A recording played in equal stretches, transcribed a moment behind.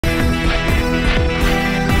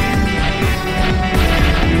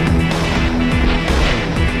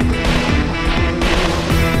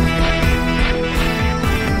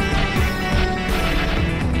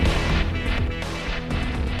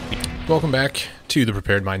Welcome back to the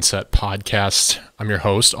Prepared Mindset podcast. I'm your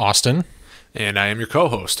host, Austin. And I am your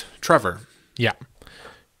co-host, Trevor. Yeah,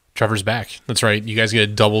 Trevor's back. That's right. You guys get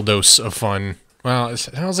a double dose of fun. Well, it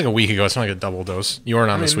was like a week ago. It's not like a double dose. You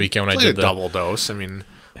weren't on this weekend when I did a double dose. I mean,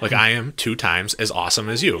 like I am 2 times as awesome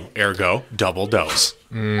as you. Ergo, double dose.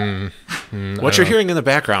 What you're hearing in the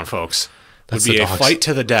background, folks, would be a fight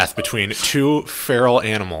to the death between 2 feral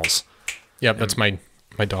animals. Yep, that's my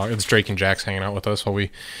dog. It's Drake and Jax hanging out with us while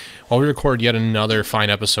we record yet another fine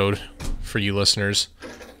episode for you listeners.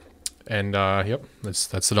 And yep, that's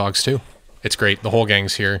the dogs too. It's great. The whole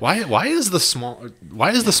gang's here. Why is the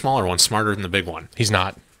smaller one smarter than the big one? He's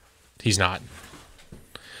not.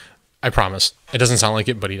 I promise. It doesn't sound like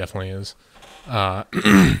it, but he definitely is.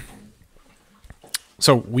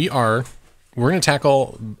 So we're going to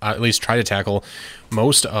tackle, at least try to tackle,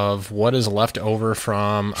 most of what is left over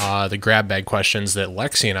from the grab bag questions that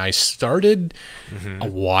Lexi and I started a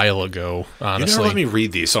while ago, honestly. You never let me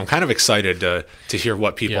read these, so I'm kind of excited to hear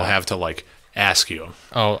what people have to, like, ask you.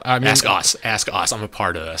 Oh, I mean... Ask us. I'm a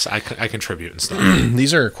part of this. I contribute and stuff.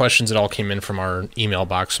 These are questions that all came in from our email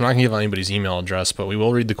box. I'm not going to give anybody's email address, but we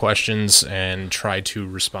will read the questions and try to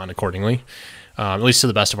respond accordingly, at least to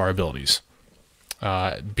the best of our abilities.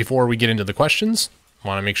 Before we get into the questions, I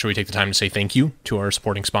want to make sure we take the time to say thank you to our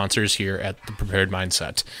supporting sponsors here at the Prepared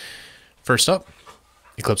Mindset. First up,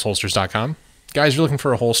 EclipseHolsters.com. Guys, you're looking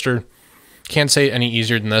for a holster. Can't say it any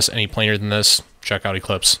easier than this, any plainer than this. Check out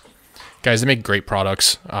Eclipse. Guys, they make great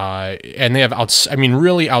products, and they have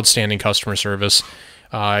really outstanding customer service.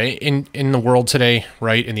 In the world today,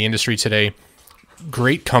 right, in the industry today,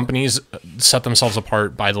 great companies set themselves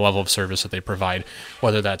apart by the level of service that they provide,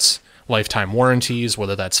 whether that's lifetime warranties,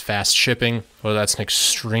 whether that's fast shipping, whether that's an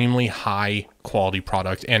extremely high quality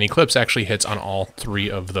product. And Eclipse actually hits on all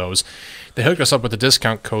 3 of those. They hooked us up with the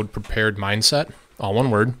discount code Prepared Mindset, all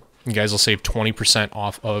one word. You guys will save 20%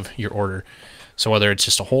 off of your order. So whether it's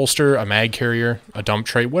just a holster, a mag carrier, a dump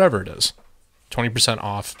tray, whatever it is, 20%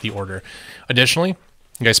 off the order. Additionally,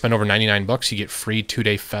 you guys spend over $99, you get free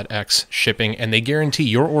 2-day FedEx shipping, and they guarantee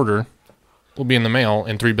your order will be in the mail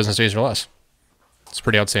in 3 business days or less. It's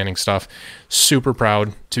pretty outstanding stuff. Super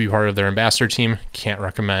proud to be part of their ambassador team. Can't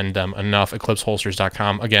recommend them enough.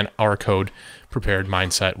 EclipseHolsters.com. Again, our code Prepared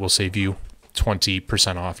Mindset will save you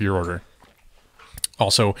 20% off your order.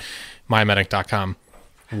 Also, MyMedic.com.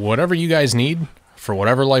 Whatever you guys need for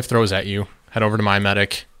whatever life throws at you, head over to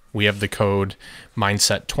MyMedic. We have the code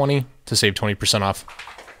Mindset20 to save 20% off.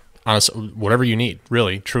 Honestly, whatever you need,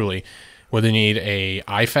 really, truly. Whether you need a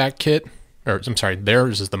IFAC kit, or I'm sorry,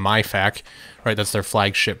 theirs is the MyFac, right? That's their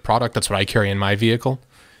flagship product. That's what I carry in my vehicle.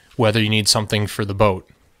 Whether you need something for the boat,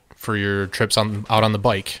 for your trips out on the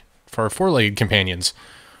bike, for our 4-legged companions,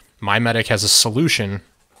 MyMedic has a solution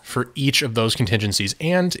for each of those contingencies.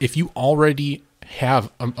 And if you already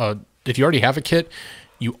have a kit,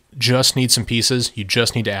 you just need some pieces. You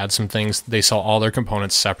just need to add some things. They sell all their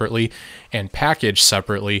components separately and packaged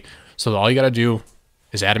separately. So all you got to do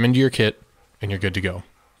is add them into your kit and you're good to go.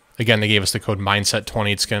 Again, they gave us the code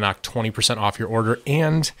Mindset20. It's going to knock 20% off your order.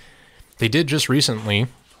 And they did just recently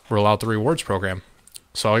roll out the rewards program.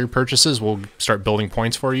 So all your purchases will start building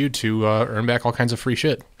points for you to earn back all kinds of free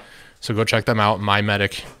shit. So go check them out,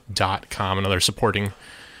 mymedic.com, another supporting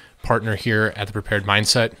partner here at the Prepared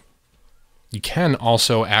Mindset. You can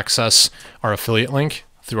also access our affiliate link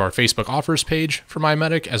through our Facebook offers page for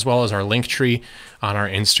MyMedic, as well as our link tree on our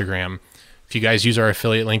Instagram. If you guys use our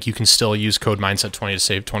affiliate link, you can still use code Mindset20 to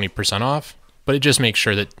save 20% off, but it just makes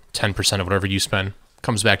sure that 10% of whatever you spend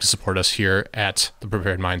comes back to support us here at the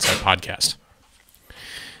Prepared Mindset podcast.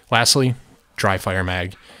 Lastly, Dry-Fire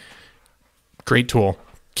Mag. Great tool.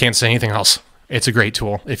 Can't say anything else. It's a great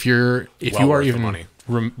tool. If you are even money.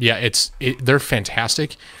 They're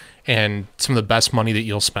fantastic and some of the best money that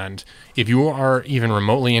you'll spend. If you are even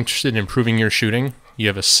remotely interested in improving your shooting, you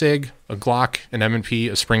have a SIG, a Glock, an M&P,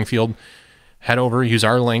 a Springfield, head over, use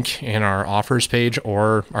our link in our offers page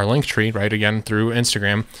or our link tree, right, again, through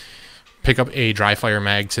Instagram. Pick up a Dry-Fire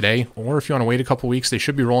Mag today, or if you want to wait a couple weeks, they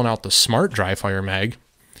should be rolling out the Smart Dry-Fire Mag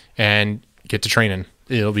and get to training.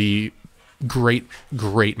 It'll be great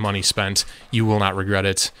money spent. You will not regret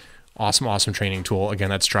it. Awesome training tool.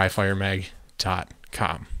 Again, that's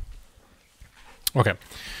dryfiremag.com. Okay,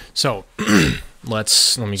 so let me get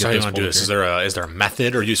So how do you want to do this? Is there a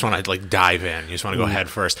method, or you just want to like dive in? You just want to go head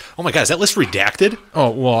first? Oh my God, is that list redacted? Oh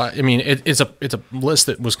well, I mean it's a list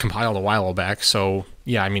that was compiled a while back. So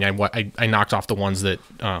yeah, I mean I knocked off the ones that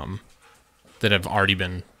have already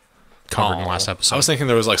been covered in the last episode. I was thinking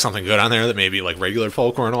there was like something good on there that maybe like regular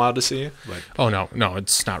folk weren't allowed to see. But oh no,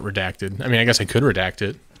 it's not redacted. I mean, I guess I could redact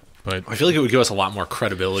it. But I feel like it would give us a lot more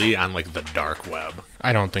credibility on like the dark web.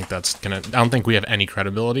 I don't think that's gonna. I don't think we have any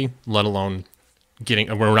credibility, let alone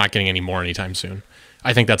getting. We're not getting any more anytime soon.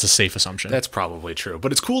 I think that's a safe assumption. That's probably true,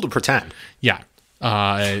 but it's cool to pretend. Yeah,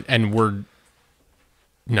 and we're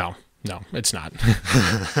no, it's not.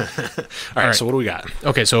 All right, so what do we got?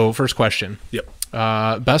 Okay, so first question. Yep.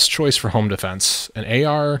 Best choice for home defense: an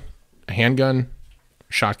AR, a handgun,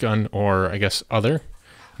 shotgun, or I guess other.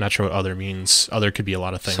 I'm not sure what other means. Other could be a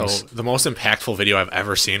lot of things. So the most impactful video I've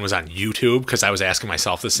ever seen was on YouTube because I was asking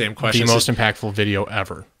myself the same question. The most impactful video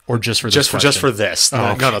ever, or just for this question? Just for this.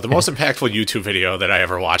 Oh, no. The most impactful YouTube video that I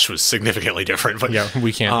ever watched was significantly different. But yeah,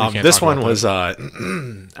 we can't. This one was I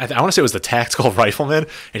want to say it was the Tactical Rifleman,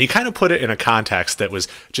 and he kind of put it in a context that was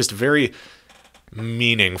just very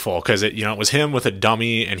meaningful because it was him with a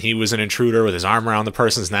dummy and he was an intruder with his arm around the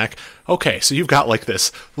person's neck. Okay, so you've got like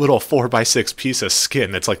this little 4x6 piece of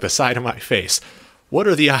skin that's like the side of my face. What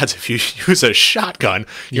are the odds if you use a shotgun,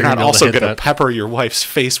 you're not also going to pepper your wife's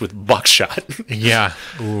face with buckshot? Yeah.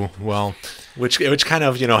 Ooh, well. Which kind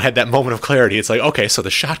of, had that moment of clarity. It's like, okay, so the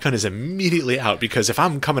shotgun is immediately out because if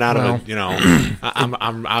I'm coming out of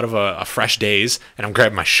I'm out of a fresh daze and I'm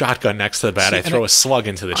grabbing my shotgun next to the bed, I throw a slug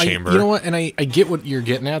into the chamber. You know what? And I get what you're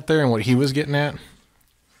getting at there and what he was getting at.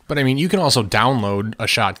 But I mean, you can also download a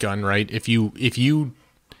shotgun, right? If you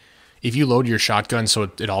load your shotgun so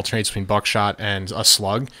it alternates between buckshot and a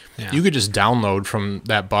slug, you could just download from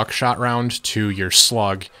that buckshot round to your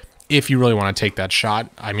slug. If you really want to take that shot.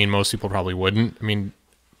 I mean, most people probably wouldn't. I mean,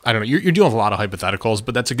 I don't know. You're dealing with a lot of hypotheticals,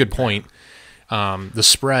 but that's a good point. The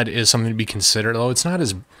spread is something to be considered, though. It's not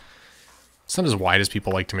as wide as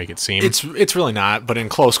people like to make it seem. It's really not. But in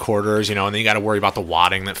close quarters, and then you got to worry about the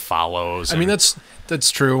wadding that follows. I mean, that's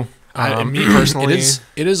true. Me personally,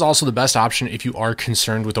 it is also the best option if you are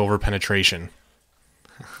concerned with overpenetration.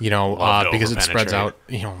 Because it spreads out.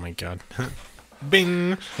 Oh my god.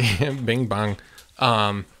 Bing, bing bong.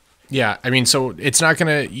 Yeah, I mean, so it's not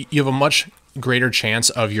going to... You have a much greater chance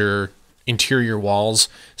of your interior walls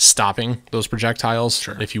stopping those projectiles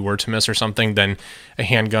if you were to miss or something than a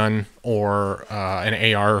handgun or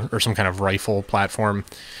an AR or some kind of rifle platform.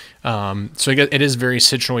 So it is very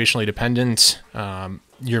situationally dependent.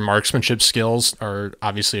 Your marksmanship skills are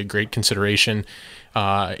obviously a great consideration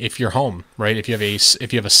if you're home, right? If you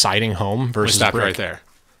have a siding home versus stop brick. Right there.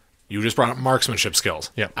 You just brought up marksmanship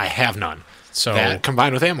skills. Yeah, I have none. So that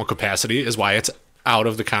combined with ammo capacity is why it's out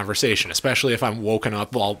of the conversation, especially if I'm woken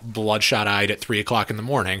up all bloodshot-eyed at 3 o'clock in the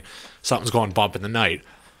morning, something's going bump in the night.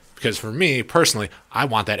 Because for me, personally, I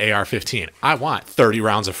want that AR-15. I want 30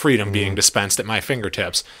 rounds of freedom being dispensed at my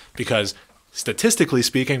fingertips because statistically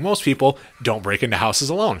speaking, most people don't break into houses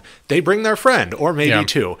alone. They bring their friend or maybe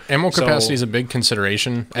two. Ammo capacity is a big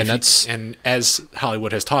consideration, and and as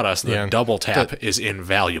Hollywood has taught us, the double tap is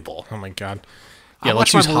invaluable. Oh my god. Yeah,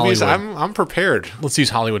 let's use Hollywood. I'm prepared. Let's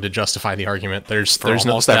use Hollywood to justify the argument. There's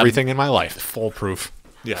almost everything in my life. Foolproof.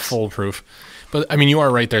 Yes. Foolproof. But I mean, you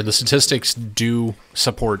are right there. The statistics do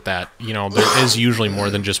support that. There is usually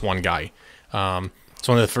more than just one guy. It's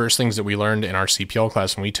one of the first things that we learned in our CPL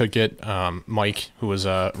class when we took it. Mike, who was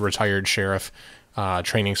a retired sheriff,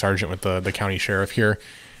 training sergeant with the county sheriff here.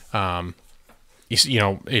 You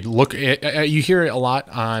hear it a lot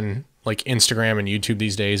on like Instagram and YouTube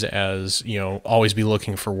these days as, always be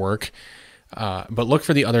looking for work. But look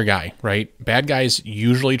for the other guy, right? Bad guys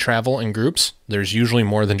usually travel in groups. There's usually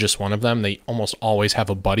more than just one of them. They almost always have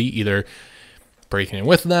a buddy either breaking in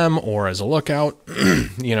with them or as a lookout,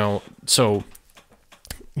 so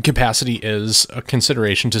capacity is a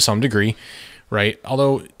consideration to some degree, right?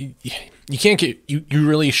 Although you can't you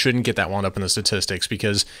really shouldn't get that wound up in the statistics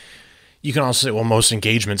because you can also say, well, most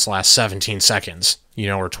engagements last 17 seconds,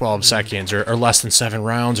 or 12 seconds or less than 7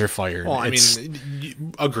 rounds are fired. Well, I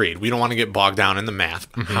mean, agreed. We don't want to get bogged down in the math.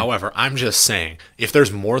 However, I'm just saying, if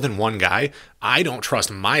there's more than one guy, I don't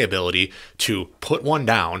trust my ability to put one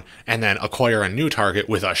down and then acquire a new target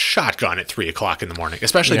with a shotgun at 3 o'clock in the morning,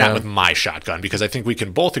 especially not with my shotgun, because I think we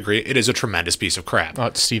can both agree it is a tremendous piece of crap.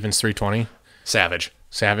 Stevens 320? Savage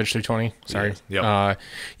 320. Sorry. Yep.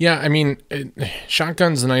 I mean,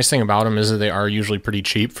 shotguns, the nice thing about them is that they are usually pretty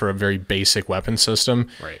cheap for a very basic weapon system.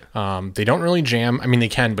 Right. They don't really jam. I mean, they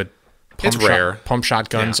can, but it's rare. Pump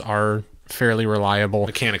shotguns are fairly reliable.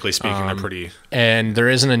 Mechanically speaking, they're pretty. And there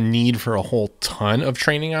isn't a need for a whole ton of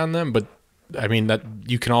training on them, but I mean, that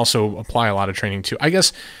you can also apply a lot of training to. I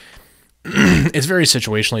guess it's very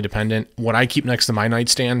situationally dependent. What I keep next to my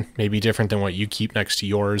nightstand may be different than what you keep next to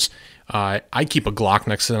yours. I keep a Glock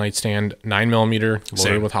next to the nightstand, 9mm,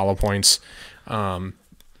 loaded with hollow points. My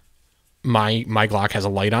Glock has a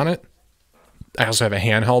light on it, I also have a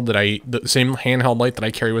handheld the same handheld light that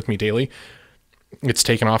I carry with me daily. It's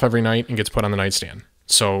taken off every night and gets put on the nightstand.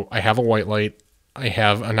 So I have a white light. I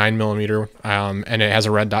have a 9mm, and it has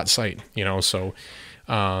a red dot sight. So.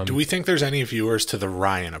 Do we think there's any viewers to the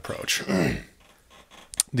Ryan approach?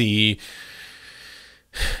 the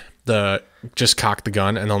just cock the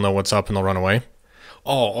gun and they'll know what's up and they'll run away.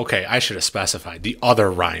 Oh, okay. I should have specified the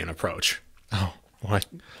other Ryan approach. Oh, what?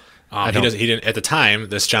 He didn't at the time.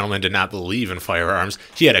 This gentleman did not believe in firearms.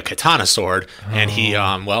 He had a katana sword, and he,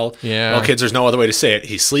 well, kids, there's no other way to say it.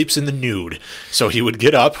 He sleeps in the nude. So he would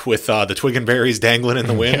get up with the twig and berries dangling in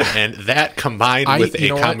the wind, and that combined with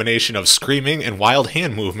a combination of screaming and wild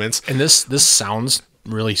hand movements. And this sounds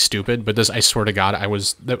really stupid, but I swear to God, it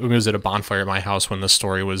was at a bonfire at my house when this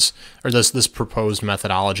story was, or this proposed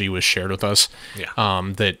methodology was shared with us. Yeah.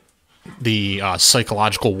 That the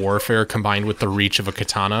psychological warfare combined with the reach of a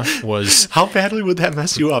katana was... How badly would that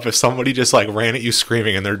mess you up if somebody just like ran at you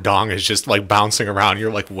screaming and their dong is just like bouncing around?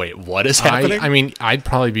 You're like, wait, what is happening? I mean, I'd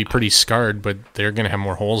probably be pretty scarred, but they're going to have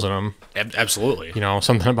more holes in them. Absolutely.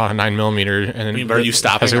 Something about a 9mm. And I mean, are you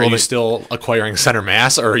stopping? Are you still acquiring center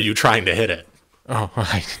mass, or are you trying to hit it? Oh,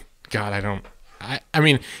 God, I don't... I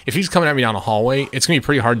mean, if he's coming at me down a hallway, it's going to be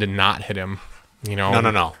pretty hard to not hit him,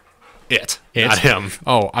 No. It, not him.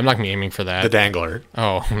 Oh, I'm not gonna be aiming for that. The dangler.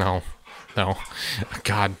 Oh, no.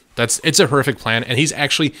 God, it's a horrific plan. And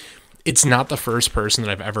it's not the first person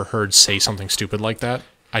that I've ever heard say something stupid like that.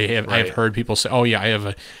 I've heard people say, oh yeah, I have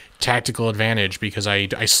a tactical advantage because I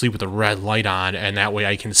sleep with a red light on, and that way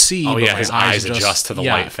I can see. Oh yeah, his eyes adjust to the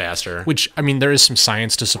light faster. Which, I mean, there is some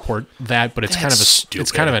science to support that, but it's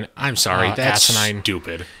kind of an I'm sorry, that's asinine,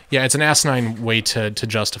 stupid. Yeah, it's an asinine way to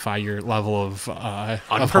justify your level of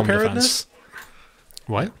unpreparedness.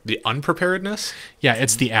 What? The unpreparedness? Yeah,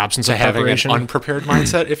 it's the absence of having preparation. An unprepared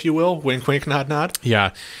mindset, if you will. Wink, wink, nod, nod.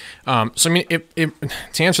 Yeah. So I mean,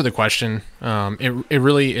 to answer the question, it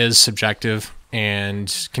really is subjective and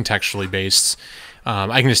contextually based.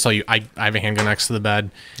 I can just tell you, I have a handgun next to the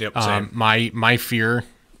bed. Yep. Same. My fear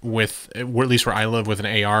with, at least where I live with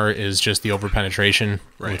an AR, is just the overpenetration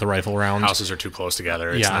with the rifle rounds. Houses are too close together.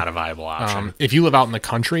 It's not a viable option. If you live out in the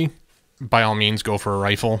country, by all means, go for a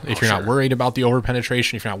rifle. If you're not worried about the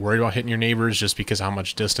overpenetration, if you're not worried about hitting your neighbors just because how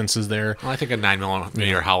much distance is there. Well, I think a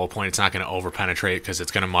 9mm hollow point, it's not going to overpenetrate because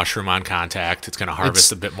it's going to mushroom on contact. It's going to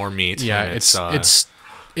harvest a bit more meat. Yeah,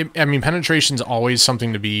 I mean, penetration's always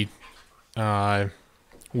something to be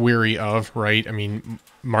weary of, right? I mean,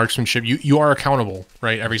 marksmanship, you are accountable,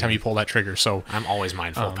 right? Every time you pull that trigger. So I'm always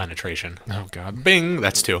mindful of penetration. Oh God. Bing,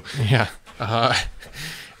 that's two. Yeah.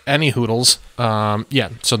 Any hoodles. Yeah,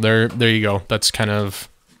 so there you go. That's kind of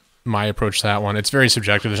my approach to that one. It's very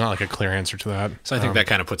subjective. There's not like a clear answer to that. So I think that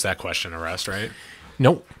kind of puts that question to rest, right?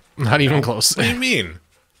 Nope. Not even close. What do you mean?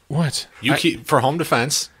 What? Keep for home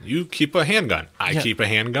defense, you keep a handgun. I keep a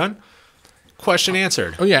handgun. Question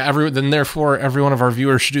answered. Oh yeah, therefore every one of our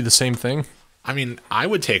viewers should do the same thing. I mean, I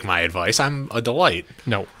would take my advice. I'm a delight.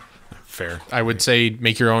 No. Fair. I would say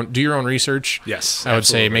do your own research. Yes. I would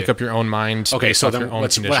say make up your own mind. Okay, so then how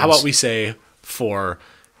about we say for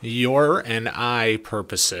your and I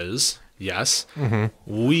purposes, yes,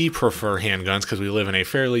 we prefer handguns because we live in a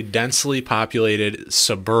fairly densely populated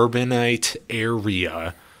suburbanite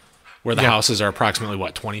area where the houses are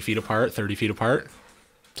approximately, 20 feet apart, 30 feet apart?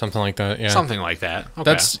 Something like that, yeah. Something like that. Okay.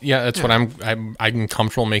 That's what I'm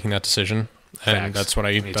comfortable making that decision. And that's what I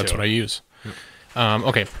use.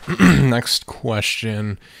 Okay, next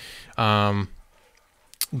question. Glock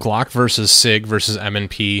versus SIG versus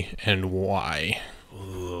M&P, and why?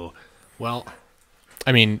 Ooh. Well,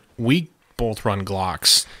 I mean, we both run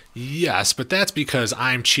Glocks. Yes, but that's because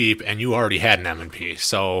I'm cheap and you already had an M&P.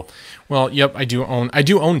 So, well, yep, I do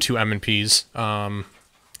own two M&Ps, and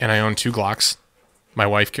I own two Glocks. My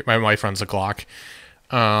wife runs a Glock.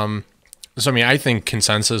 So I mean, I think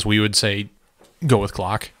consensus we would say go with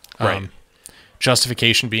Glock. Right.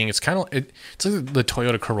 Justification being it's like the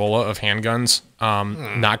Toyota Corolla of handguns.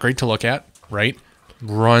 Not great to look at, right?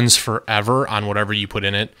 Runs forever on whatever you put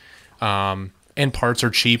in it. And parts are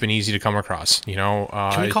cheap and easy to come across.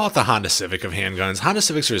 Can we call it the Honda Civic of handguns? Honda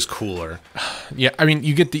Civics are just cooler. Yeah, I mean,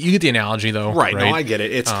 you get the analogy though, right? No, I get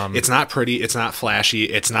it. It's not pretty, it's not flashy,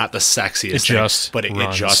 it's not the sexiest thing,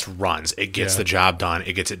 it just runs. It gets the job done.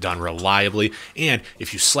 It gets it done reliably. And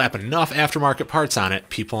if you slap enough aftermarket parts on it,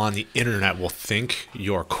 people on the internet will think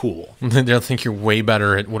you're cool. They'll think you're way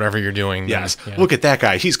better at whatever you're doing. Yes. Look at that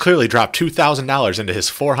guy. He's clearly dropped $2,000 into his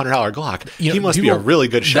 $400 Glock. He must be a really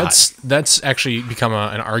good shot. That's actually become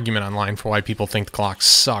an argument online for why people think the Glocks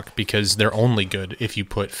suck, because they're only good if you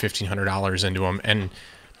put $1,500 into them. And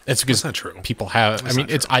It's because not true. people have. I mean,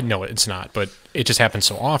 it's. I know it's not, but it just happens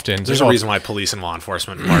so often. There's a reason why police and law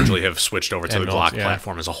enforcement largely have switched over to the Glock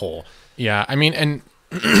platform as a whole. Yeah, I mean, and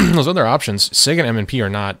those other options, SIG and M&P are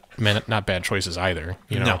not bad choices either.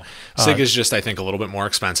 You know, no, SIG is just, I think, a little bit more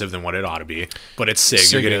expensive than what it ought to be, but it's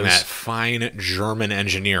SIG. You're getting that fine German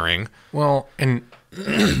engineering. Well, and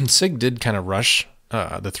SIG did kind of rush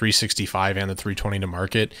the 365 and the 320 to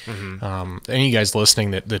market. Any of you guys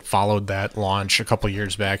listening that followed that launch a couple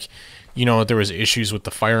years back, you know, there was issues with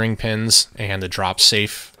the firing pins and the drop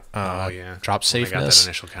safe. Drop safeness that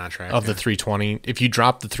initial contract of the 320. If you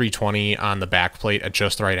drop the 320 on the back plate at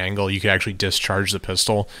just the right angle, you could actually discharge the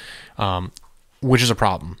pistol, which is a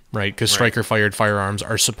problem, right? Because striker fired firearms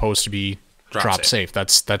are supposed to be drop safe.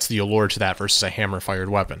 That's the allure to that versus a hammer fired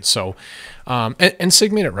weapon. So, and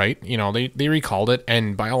SIG made it right. You know, they recalled it,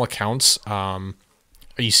 and by all accounts,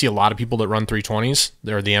 you see a lot of people that run 320s.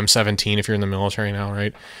 They're the M17 if you're in the military now,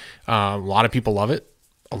 right? A lot of people love it.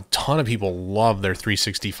 A ton of people love their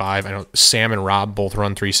 365. I know Sam and Rob both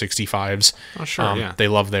run 365s. Oh, sure, yeah. They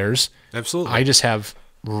love theirs. Absolutely.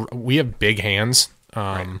 We have big hands.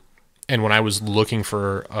 And when I was looking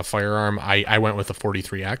for a firearm, I went with the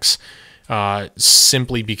 43X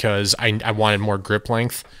simply because I wanted more grip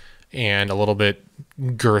length and a little bit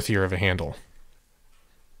girthier of a handle.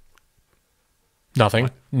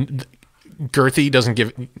 Nothing. Girthy doesn't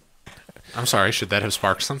give... I'm sorry, should that have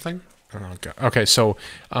sparked something? Oh, God. Okay, so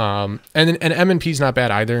and M&P's not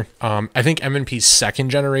bad either. I think M&P's second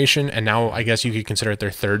generation, and now I guess you could consider it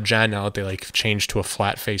their third gen. Now that they like changed to a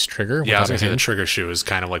flat face trigger. Yeah, I was gonna say the trigger shoe is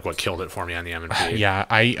kind of like what killed it for me on the M&P. Yeah,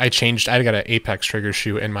 I changed. I got an Apex trigger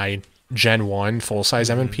shoe in my Gen 1 full size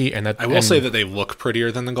M&P, and that I will say that they look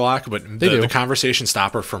prettier than the Glock, but the conversation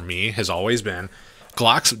stopper for me has always been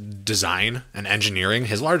Glock's design and engineering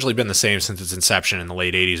has largely been the same since its inception in the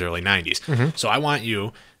late 80s, early 90s. So I want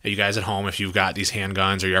you guys at home, if you've got these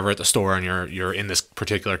handguns or you're ever at the store and you're in this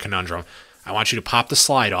particular conundrum, I want you to pop the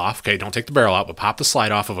slide off. Okay, don't take the barrel out, but pop the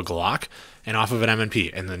slide off of a Glock and off of an M&P,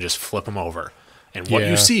 and then just flip them over. And what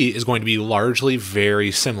you see is going to be largely very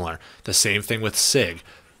similar. The same thing with SIG.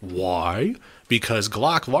 Why? Because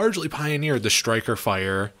Glock largely pioneered the striker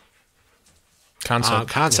fire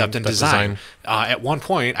concept and design. At one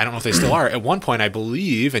point, I don't know if they still are, at one point I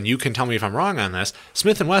believe, and you can tell me if I'm wrong on this,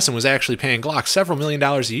 Smith & Wesson was actually paying Glock several $1 million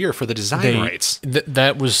a year for the design rights.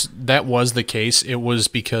 That was the case. It was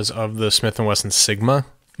because of the Smith & Wesson Sigma,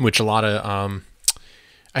 which a lot of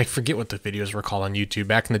I forget what the videos were called on YouTube.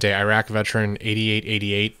 Back in the day, Iraq veteran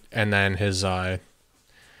 8888, and then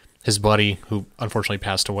his buddy, who unfortunately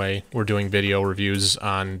passed away, were doing video reviews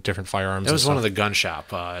on different firearms. It was one of the gun shop,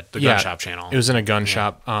 gun shop channel. It was in a gun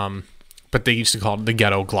shop, but they used to call it the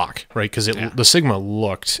ghetto Glock, right? Because the Sigma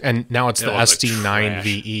looked, and now it's the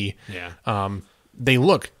SD9VE. They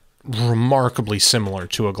look remarkably similar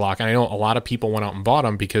to a Glock. And I know a lot of people went out and bought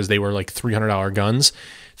them because they were like $300 guns,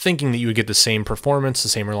 thinking that you would get the same performance, the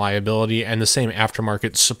same reliability, and the same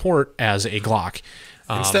aftermarket support as a Glock.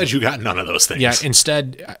 Instead, you got none of those things. Yeah,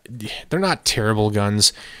 instead, they're not terrible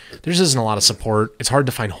guns. There just isn't a lot of support. It's hard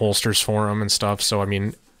to find holsters for them and stuff. So, I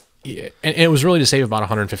mean, and it was really to save about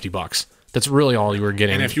 $150. That's really all you were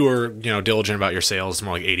getting. And if you were, diligent about your sales, it's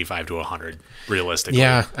more like 85 to 100, realistically.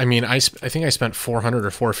 Yeah, I mean, I think I spent 400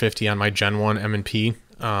 or 450 on my Gen 1 M&P.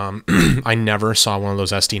 I never saw one of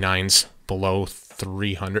those SD9s below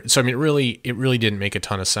 300. So, I mean, it really didn't make a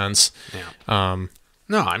ton of sense. Yeah.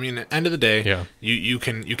 No, I mean, end of the day, you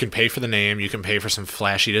can pay for the name, you can pay for some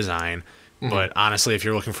flashy design, but honestly, if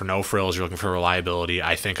you're looking for no frills, you're looking for reliability,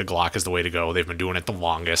 I think a Glock is the way to go. They've been doing it the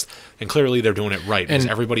longest, and clearly they're doing it right, because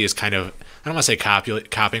everybody is kind of, I don't want to say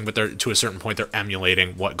copying, but they're to a certain point, they're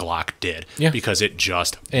emulating what Glock did, because it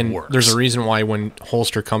just works. There's a reason why when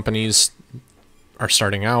holster companies are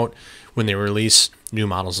starting out, when they release new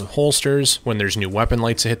models of holsters, when there's new weapon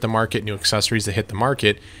lights that hit the market, new accessories that hit the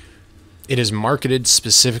market, it is marketed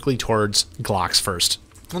specifically towards Glocks first.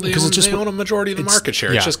 Well, they own a majority of the market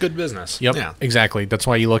share. It's just good business. Yep, yeah. Exactly. That's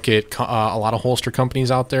why you look at a lot of holster companies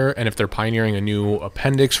out there, and if they're pioneering a new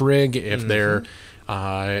appendix rig, if they're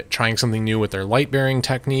trying something new with their light bearing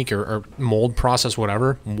technique or mold process,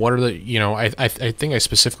 whatever, what are the, I think I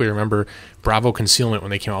specifically remember Bravo Concealment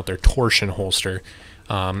when they came out with their torsion holster,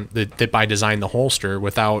 that by design the holster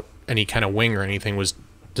without any kind of wing or anything was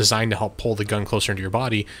designed to help pull the gun closer into your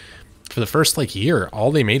body. For the first year,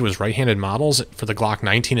 all they made was right-handed models for the Glock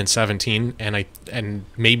 19 and 17, and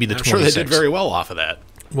maybe the 26. I'm sure they did very well off of that.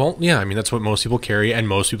 Well, yeah, I mean, that's what most people carry, and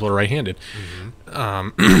most people are right-handed.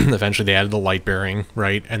 Eventually, they added the light bearing,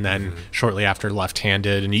 right? And then shortly after,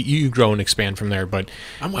 left-handed, and you grow and expand from there. But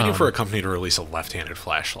I'm waiting for a company to release a left-handed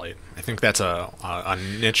flashlight. I think that's a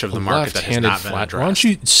niche of the market that has not been addressed. Why don't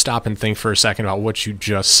you stop and think for a second about what you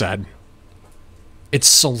just said? It's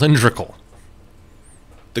cylindrical.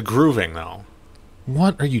 The grooving, though.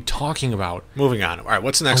 What are you talking about? Moving on. All right,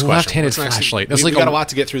 what's the next A question? left-handed flashlight. That's we got a lot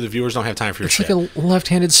to get through. The viewers don't have time for your shit. It's like a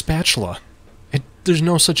left-handed spatula. There's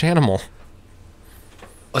no such animal.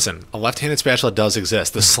 Listen, a left-handed spatula does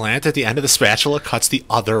exist. The slant at the end of the spatula cuts the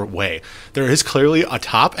other way. There is clearly a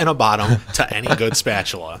top and a bottom to any good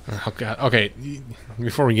spatula. Oh, God. Okay,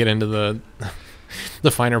 before we get into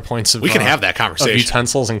the finer points of... We can have that conversation. Of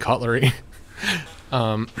utensils and cutlery.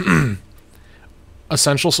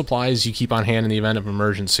 Essential supplies you keep on hand in the event of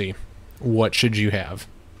emergency. What should you have?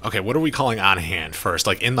 Okay, what are we calling on hand first?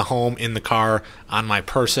 Like in the home, in the car, on my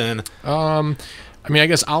person? I mean, I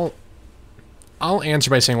guess I'll answer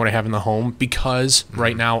by saying what I have in the home because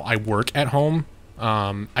right now I work at home.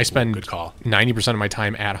 I spend 90% of my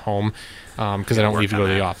time at home because I don't leave to go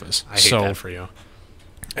to the office. I hate that for you.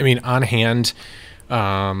 I mean, on hand,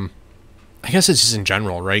 I guess it's just in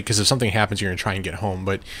general, right? Because if something happens, you're going to try and get home.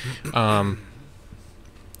 But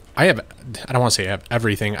I don't want to say I have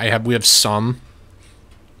everything. We have some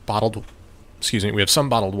bottled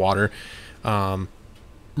water,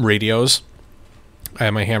 radios. I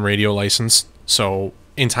have my ham radio license. So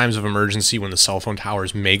in times of emergency, when the cell phone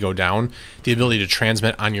towers may go down, the ability to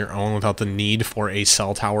transmit on your own without the need for a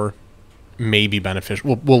cell tower may be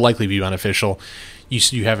beneficial, will likely be beneficial.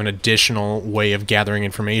 You have an additional way of gathering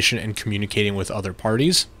information and communicating with other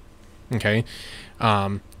parties. Okay.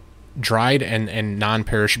 Dried and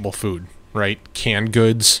non-perishable food, right? Canned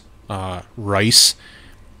goods, rice.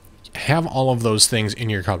 Have all of those things in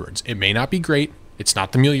your cupboards. It may not be great. It's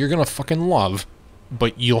not the meal you're going to fucking love,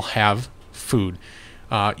 but you'll have food.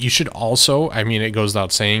 You should also, I mean, it goes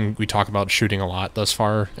without saying, we talk about shooting a lot thus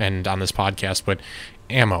far and on this podcast, but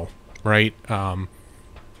ammo, right?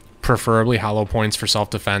 Preferably hollow points for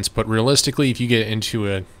self-defense, but realistically, if you get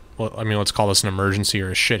into let's call this an emergency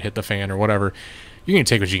or a shit hit the fan or whatever, you're going to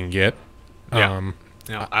take what you can get. Yeah.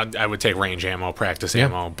 I would take range ammo, practice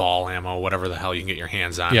ammo, ball ammo, whatever the hell you can get your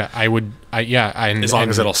hands on. Yeah, I would. As long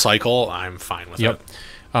as it'll cycle, I'm fine with it.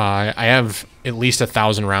 I have at least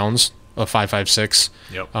 1,000 rounds of 5.56.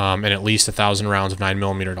 Yep. And at least 1,000 rounds of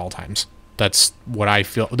 9mm at all times. That's what I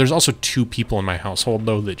feel. There's also 2 people in my household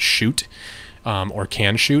though that shoot, or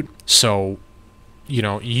can shoot. So,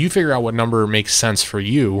 you figure out what number makes sense for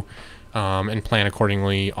you. And plan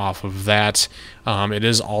accordingly off of that. It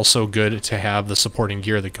is also good to have the supporting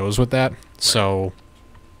gear that goes with that. Right. So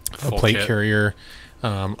a plate carrier,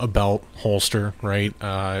 a belt holster, right?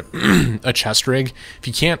 A chest rig. If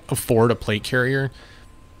you can't afford a plate carrier,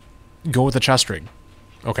 go with a chest rig.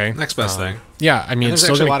 Okay. Next best thing. Yeah, I mean, there's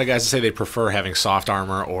actually a lot of guys that say they prefer having soft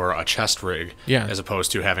armor or a chest rig as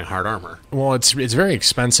opposed to having hard armor. Well, it's very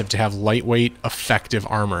expensive to have lightweight, effective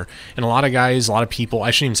armor. And a lot of people,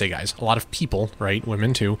 I shouldn't even say guys, a lot of people, right,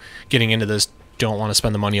 women too, getting into this don't want to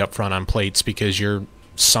spend the money up front on plates because you're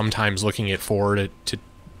sometimes looking at $400 to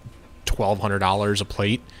 $1,200 a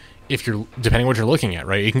plate if you're, depending on what you're looking at,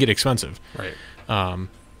 right? It can get expensive. Right.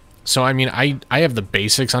 So, I mean, I have the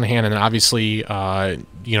basics on hand, and obviously, I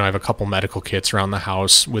have a couple medical kits around the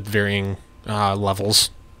house with varying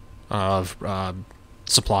levels of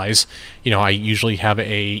supplies. I usually have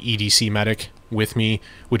a EDC medic with me,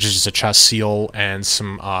 which is just a chest seal and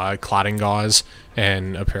some clotting gauze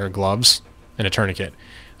and a pair of gloves and a tourniquet.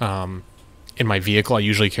 In my vehicle, I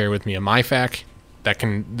usually carry with me a MyFac that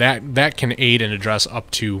can aid and address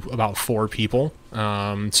up to about 4 people.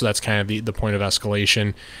 So that's kind of the point of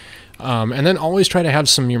escalation. And then always try to have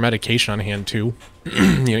some of your medication on hand too.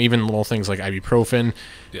 Even little things like ibuprofen,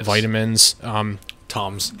 vitamins,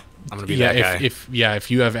 Tums. I'm gonna be that guy.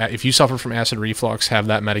 If you suffer from acid reflux, have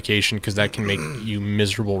that medication because that can make you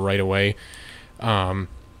miserable right away.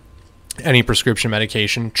 Any prescription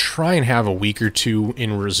medication, try and have a week or 2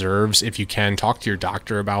 in reserves if you can. Talk to your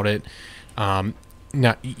doctor about it.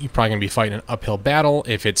 Now you're probably gonna be fighting an uphill battle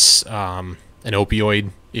if it's an opioid.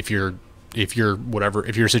 If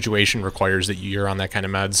your situation requires that you're on that kind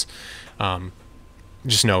of meds,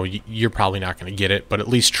 just know you're probably not going to get it, but at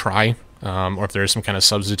least try, or if there is some kind of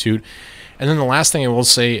substitute. And then the last thing I will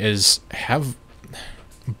say is have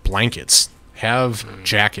blankets, have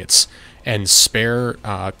jackets, and spare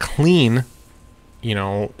clean,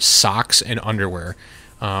 socks and underwear.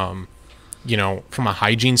 From a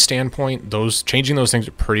hygiene standpoint, changing those things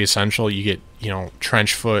are pretty essential. You get,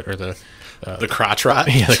 trench foot or the the crotch rot.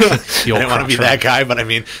 Yeah, the I didn't want to be crotch that guy, but I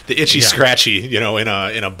mean the itchy, Yeah. scratchy. In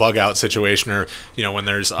a bug out situation, or when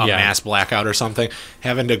there's a Yeah. mass blackout or something,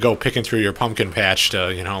 having to go picking through your pumpkin patch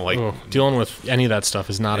to dealing with any of that stuff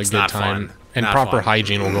is not a good not time. fun. And Not proper fun.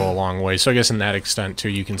 hygiene will go a long way. So I guess in that extent too,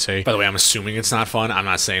 you can say, By the way, I'm assuming it's not fun. I'm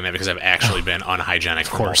not saying that because I've actually been unhygienic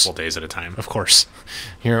for course. multiple days at a time. of course,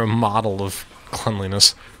 you're a model of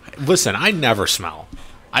cleanliness. Listen, I never smell.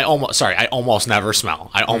 I almost never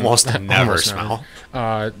smell. I almost never Almost smell.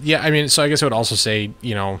 Yeah, I mean, so I guess I would also say,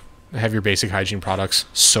 have your basic hygiene products,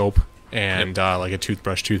 soap, and like a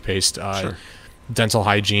toothbrush, toothpaste, Sure. dental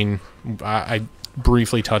hygiene. I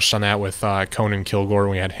briefly touched on that with Conan Kilgore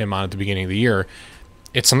when we had him on at the beginning of the year.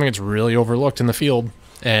 It's something that's really overlooked in the field.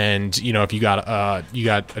 And, if you got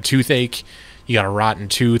a toothache, you got a rotten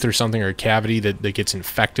tooth or something, or a cavity that gets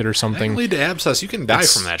infected or That something. can lead to abscess. You can die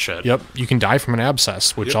from that shit. Yep, you can die from an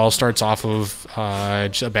abscess, which Yep. all starts off of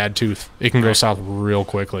just a bad tooth. It can go south real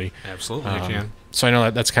quickly. Absolutely, you can. So I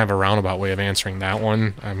know that's kind of a roundabout way of answering that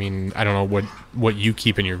one. I mean, I don't know what you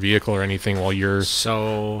keep in your vehicle or anything while you're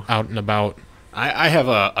So out and about. I have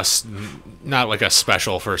not like a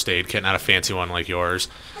special first aid kit, not a fancy one like yours,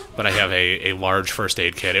 but I have a large first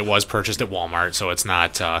aid kit. It was purchased at Walmart, so it's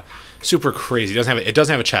not super crazy. It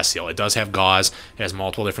doesn't have a chest seal. It does have gauze. It has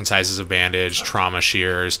multiple different sizes of bandage, trauma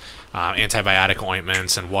shears, antibiotic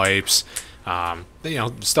ointments, and wipes.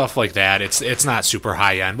 Stuff like that. It's not super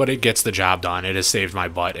high end, but it gets the job done. It has saved my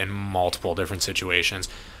butt in multiple different situations.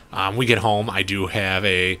 We get home. I do have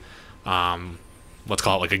a let's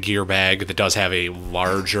call it like a gear bag that does have a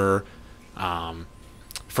larger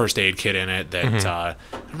first aid kit in it that I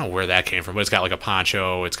don't know where that came from, but it's got like a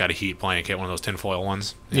poncho, it's got a heat blanket, one of those tinfoil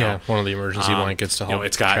ones. One of the emergency blankets to help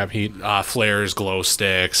It's got trap heat. flares, glow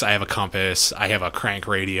sticks. I have a compass. I have a crank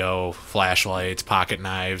radio, flashlights, pocket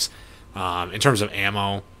knives. In terms of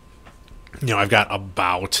ammo, I've got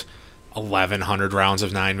about 1,100 rounds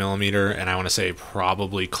of 9mm, and I want to say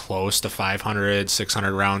probably close to 500,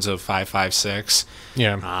 600 rounds of 5.56.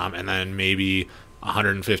 Yeah. And then maybe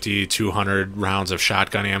 150, 200 rounds of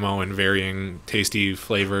shotgun ammo in varying tasty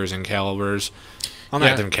flavors and calibers. Well, not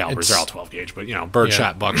Yeah, different calibers; it's- they're all 12 gauge, but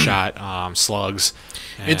birdshot, buckshot, slugs.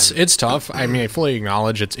 It's tough. I mean, I fully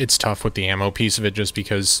acknowledge it's tough with the ammo piece of it, just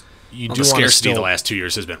because you the do want to scarcity still. the last 2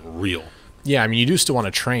 years has been real. Yeah, I mean, you do still want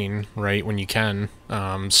to train, right, when you can,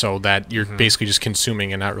 so that you're basically just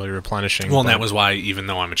consuming and not really replenishing. Well, and but- that was why, even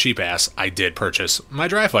though I'm a cheap ass, I did purchase my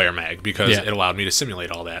dry fire mag because Yeah. it allowed me to simulate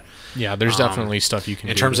all that. Yeah, there's definitely stuff you can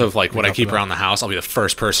do. In terms to of like what I make up keep for that. around the house, I'll be the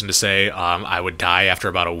first person to say I would die after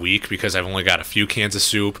about a week because I've only got a few cans of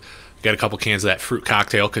soup, got a couple cans of that fruit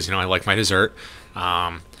cocktail because I like my dessert.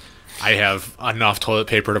 I have enough toilet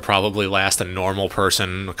paper to probably last a normal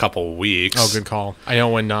person a couple weeks. Oh, good call. I know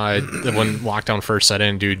when lockdown first set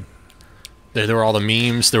in, dude, there were all the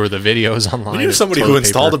memes, there were the videos online. We knew of somebody who toilet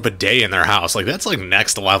installed paper. a bidet in their house. Like, that's like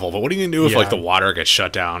next level. But what are you gonna do if like Yeah. the water gets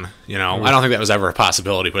shut down? I don't think that was ever a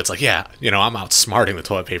possibility. But it's like, I'm outsmarting the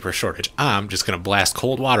toilet paper shortage. I'm just gonna blast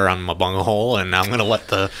cold water on my bunghole, and I'm gonna let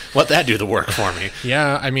that do the work for me.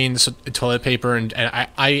 Yeah, I mean, so toilet paper, and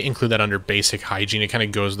I include that under basic hygiene. It kind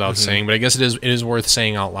of goes without saying, but I guess it is worth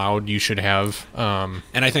saying out loud. You should have.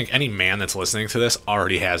 And I think any man that's listening to this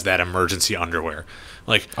already has that emergency underwear.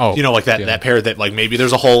 Like, Oh, like that, yeah. that pair that, like, maybe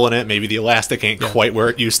there's a hole in it, maybe the elastic ain't quite where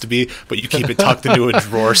it used to be, but you keep it tucked into a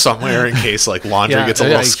drawer somewhere in case, like, laundry gets a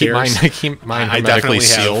little I keep scarce. I keep mine I hermetically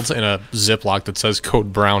definitely have. sealed in a Ziploc that says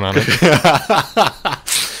code brown on it.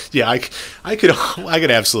 Yeah, I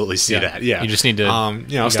could absolutely see Yeah. that. Yeah, You just need to-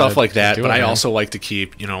 you stuff gotta like that. do But it, I man. also like to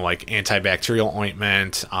keep, like antibacterial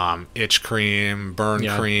ointment, itch cream, burn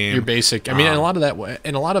cream. Your basic. I mean, and a lot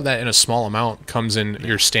of that in a small amount comes in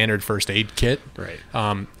your standard first aid kit. Right.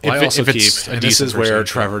 If I also if keep, it's a and this decent is first where aid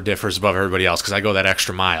kit. Trevor differs above everybody else because I go that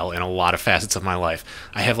extra mile in a lot of facets of my life.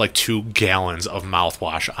 I have like 2 gallons of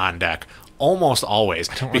mouthwash on deck. Almost always,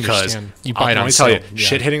 don't because understand. You buy it let on me tell you, sale, yeah.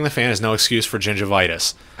 shit hitting the fan is no excuse for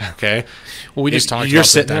gingivitis. Okay, Well, we just If talked You're about the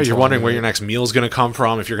sitting there, you're dental wondering and where your next meal is going to come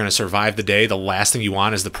from. If you're going to survive the day, the last thing you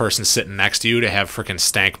want is the person sitting next to you to have freaking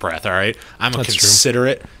stank breath. All right, I'm a That's true.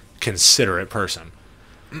 considerate person.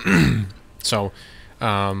 So,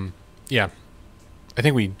 yeah, I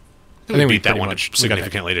think we We beat that pretty one much- we got that.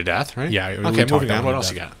 significantly to death, right? Yeah, we Okay, talked moving that on. one What to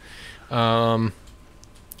else you death. got?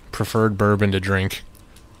 Preferred bourbon to drink.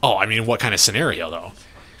 Oh, I mean, what kind of scenario though?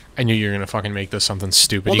 I knew you were gonna fucking make this something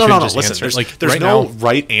stupid. Well, You no. couldn't just Listen, answer it. there's right no now,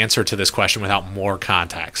 right answer to this question without more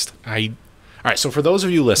context. All All right, so for those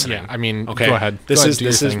of you listening, Yeah, I mean, okay, go ahead. This Go ahead, is do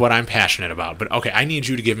your this is thing. what I'm passionate about. But okay, I need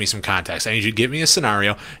you to give me some context. I need you to give me a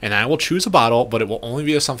scenario, and I will choose a bottle, but it will only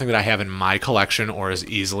be of something that I have in my collection or is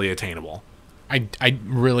easily attainable. I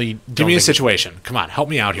really don't Give me a think- situation. Come on, help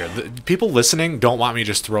me out here. The people listening don't want me to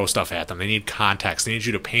just throw stuff at them. They need context. They need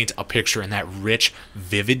you to paint a picture in that rich,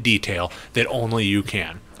 vivid detail that only you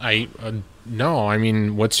can. No, I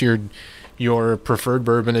mean, what's your preferred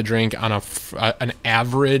bourbon to drink on an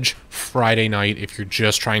average Friday night if you're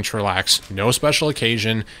just trying to relax? No special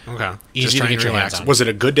occasion. Okay. Easy Just to trying get your hands relax. on. Was it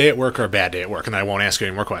a good day at work or a bad day at work? And I won't ask you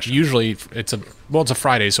any more questions. Usually, it's a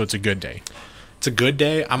Friday, so it's a good day. It's a good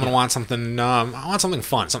day. I'm gonna want something. I want something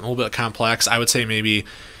fun, something a little bit complex. I would say maybe.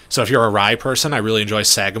 So if you're a rye person, I really enjoy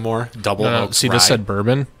Sagamore Double Oak See, Rye. this said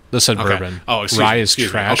bourbon. This said Okay. bourbon. Oh, rye is excuse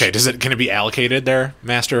me. trash. Okay, can it be allocated there,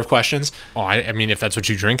 Master of Questions? Oh, I mean, if that's what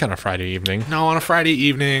you drink on a Friday evening. No, on a Friday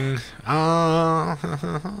evening. I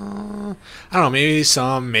don't know. Maybe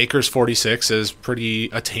some Maker's 46 is pretty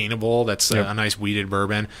attainable. That's Yep. a nice weeded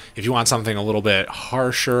bourbon. If you want something a little bit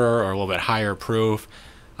harsher or a little bit higher proof,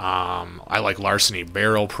 I like Larceny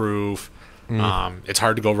Barrel Proof. It's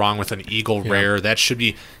hard to go wrong with an Eagle Rare. That should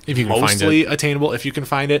be If you can find mostly attainable if you can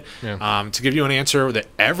find it. Yeah. To give you an answer that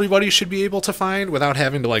everybody should be able to find without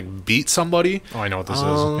having to like beat somebody. Oh, I know what this is.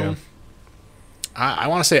 Yeah. I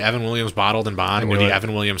want to say Evan Williams Bottled and Bond or knew the it.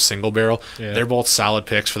 Evan Williams Single Barrel. Yeah. They're both solid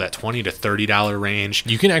picks for that $20 to $30 range.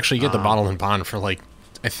 You can actually get the bottle and bond for like,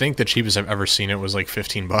 I think the cheapest I've ever seen it was like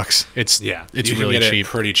 $15. It's It's you really can get cheap. it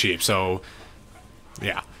pretty cheap. So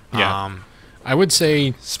yeah. Yeah. I would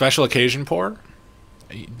say, Special occasion pour.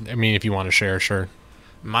 I mean, if you want to share, sure.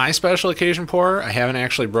 My special occasion pour, I haven't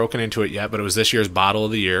actually broken into it yet, but it was this year's bottle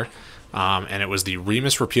of the year, and it was the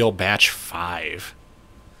Remus Repeal Batch 5.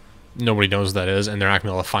 Nobody knows what that is, and they're not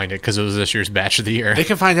going to be able to find it because it was this year's batch of the year. They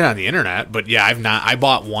can find it on the internet, but yeah, I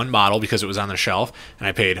bought one bottle because it was on the shelf, and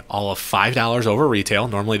I paid all of $5 over retail.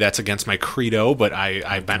 Normally that's against my credo, but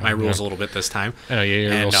I bent my rules a little bit this time. I know, yeah,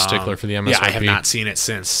 you're a real stickler for the MSRP. Yeah, I have not seen it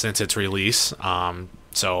since its release.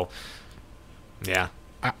 So yeah.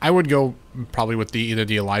 I would go probably with either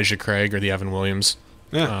the Elijah Craig or the Evan Williams.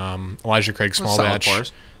 Yeah. Elijah Craig small solid batch,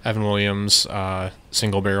 pours. Evan Williams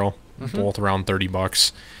single barrel, both around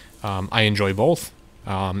 $30. I enjoy both.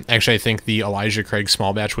 Actually, I think the Elijah Craig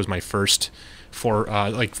small batch was my first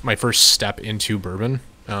my first step into bourbon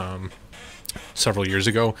several years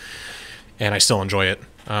ago, and I still enjoy it.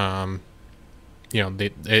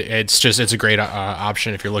 It's a great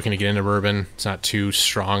option if you're looking to get into bourbon. It's not too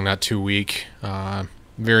strong, not too weak.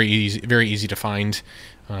 Very easy to find.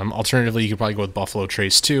 Alternatively, you could probably go with Buffalo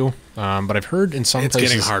Trace too. But I've heard in some It's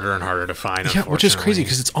places getting harder and harder to find. Yeah, which is crazy unfortunately.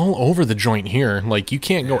 because it's all over the joint here. Like you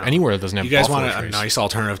can't go anywhere that doesn't have You guys Buffalo want a Trace. nice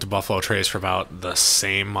alternative to Buffalo Trace for about the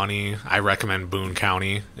same money? I recommend Boone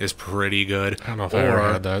County is pretty good. I don't know if I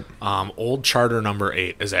ever had that. Old Charter number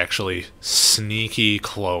 8 is actually sneaky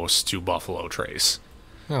close to Buffalo Trace.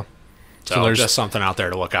 Oh. So there's just something out there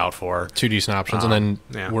to look out for. two decent options, and then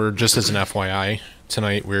yeah. we're just as an FYI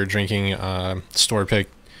tonight we're drinking store pick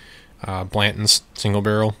Blanton's single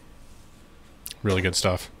barrel. Really good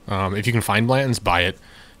stuff. If you can find Blanton's, buy it.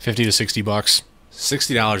 $50 to $60.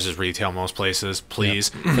 $60 is retail most places. Please,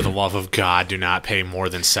 for the love of God, do not pay more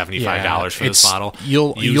than $75 for this it's- bottle.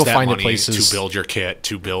 you'll Use that find it money places- to build your kit,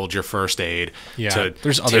 to build your first aid, Yeah, to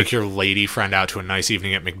there's other- take your lady friend out to a nice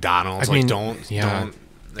evening at McDonald's. I mean, don't.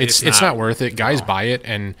 It's not worth it. Guys buy it,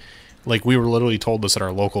 and like we were literally told this at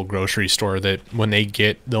our local grocery store that when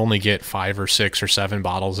they'll only get 5 or 6 or 7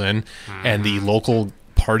 bottles in, and the local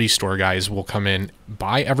party store guys will come in,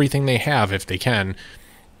 buy everything they have if they can,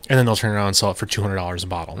 and then they'll turn around and sell it for $200 a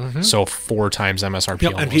bottle. So 4 times MSRP.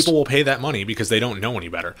 Yep, and people will pay that money because they don't know any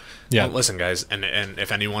better. Yeah. Well, listen, guys, and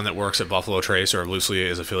if anyone that works at Buffalo Trace or loosely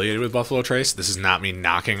is affiliated with Buffalo Trace, this is not me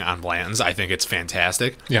knocking on Blanton's. I think it's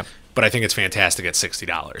fantastic. Yeah. But I think it's fantastic at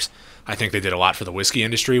 $60. I think they did a lot for the whiskey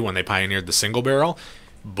industry when they pioneered the single barrel.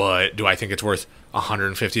 But do I think it's worth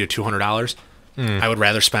 $150 to $200? I would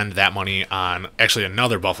rather spend that money on actually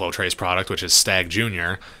another Buffalo Trace product, which is Stag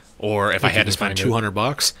Junior. Or if I had to spend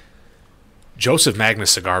 $200, Joseph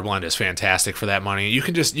Magnus Cigar Blend is fantastic for that money. You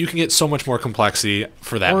can get so much more complexity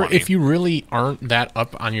for that Or money. if you really aren't that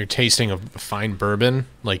up on your tasting of fine bourbon,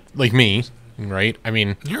 like me, right? I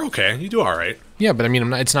mean, You're okay. You do all right. yeah, but I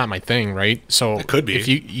mean, it's not my thing, right? So It could be. if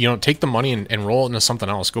you take the money and roll it into something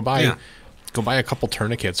else. Go buy Yeah. a couple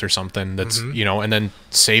tourniquets or something that's and then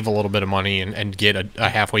save a little bit of money and get a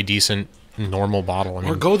halfway decent normal bottle. I mean,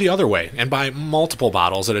 Or go the other way and buy multiple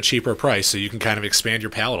bottles at a cheaper price so you can kind of expand your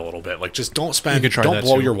palate a little bit. Like just don't You could try that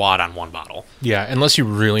blow too. your wad on one bottle. yeah, unless you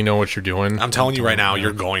really know what you're doing. I'm telling you right now,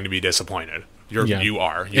 you're going to be disappointed. You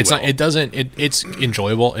are. You It's will. not. It doesn't. It's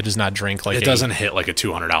enjoyable. It does not drink like It doesn't hit like a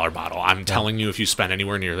 $200 bottle. I'm telling you, if you spend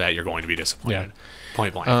anywhere near that, you're going to be disappointed. Yeah.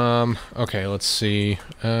 Point blank. Okay, let's see.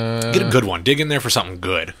 Get a good one. Dig in there for something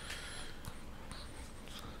good.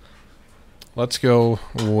 let's go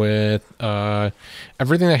with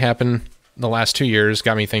everything that happened the last 2 years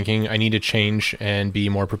got me thinking I need to change and be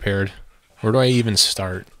more prepared. Where do I even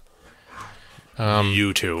start?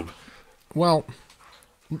 YouTube. Well,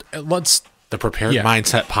 let's The Prepared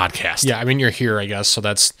Mindset Podcast. Yeah, I mean, you're here, I guess, so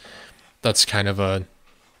that's kind of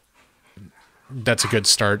that's a good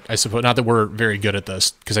start, I suppose. Not that we're very good at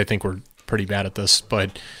this, because I think we're pretty bad at this,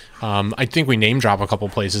 but I think we name drop a couple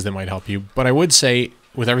places that might help you. But I would say,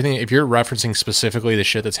 with everything, if you're referencing specifically the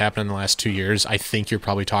shit that's happened in the last 2 years, I think you're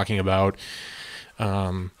probably talking about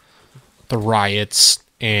the riots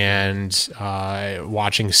and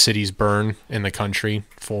watching cities burn in the country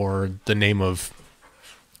for the name of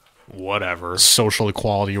whatever, social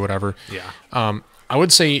equality or whatever. Yeah. I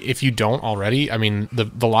would say if you don't already, I mean,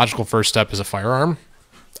 the logical first step is a firearm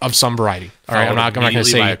of some variety. All right, I'm not going to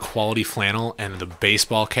say by a quality flannel and the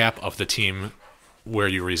baseball cap of the team where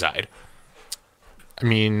you reside. I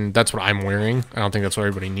mean, that's what I'm wearing. I don't think that's what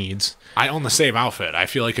everybody needs. I own the same outfit. I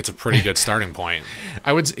feel like it's a pretty good starting point.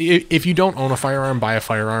 I would, if you don't own a firearm, buy a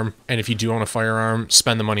firearm, and if you do own a firearm,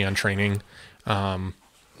 spend the money on training.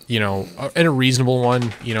 You know, and a reasonable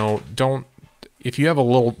one. You know, don't, if you have a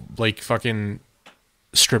little like fucking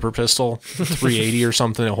stripper pistol 380 or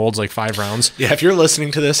something that holds like 5 rounds. Yeah, if you're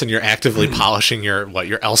listening to this and you're actively polishing your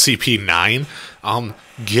LCP 9,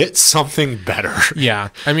 get something better. Yeah,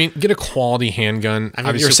 I mean, get a quality handgun.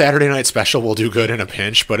 I mean, your Saturday Night Special will do good in a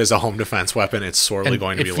pinch, but as a home defense weapon, it's sorely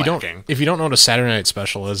going to be lacking. If you don't know what a Saturday Night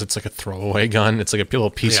Special is, it's like a throwaway gun. It's like a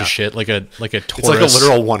little piece of shit, like a Taurus. It's like a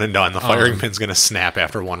literal one and done. The firing pin's going to snap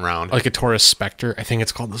after one round. Like a Taurus Spectre. I think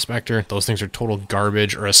it's called the Spectre. Those things are total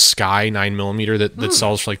garbage. Or a Sky 9mm that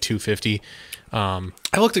sells for like $250.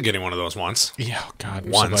 I looked at getting one of those once. Yeah, oh God.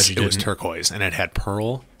 Once it was turquoise and it had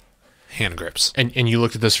pearl hand grips. And you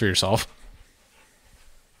looked at this for yourself?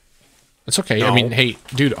 It's okay. No. I mean, hey,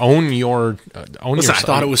 dude, own your Listen, I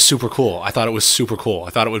thought it was super cool. I thought it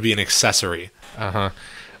would be an accessory.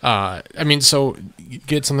 I mean, so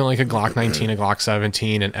get something like a Glock 19, a Glock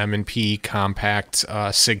 17, an M&P compact,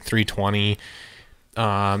 SIG 320.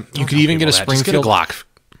 You could even get a Springfield. Just get a Glock.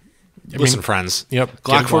 Listen, friends. Yep.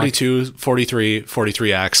 Glock 42, 43,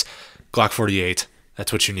 43X, Glock 48.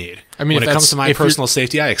 That's what you need. I mean, when it comes to my personal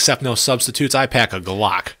safety, I accept no substitutes. I pack a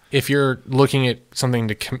Glock. If you're looking at something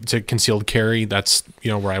to concealed carry, that's,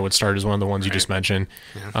 you know, where I would start, is one of the ones you just mentioned.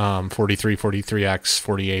 Yeah. 43, 43X,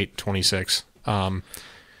 48, 26.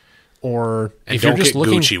 Or if you're just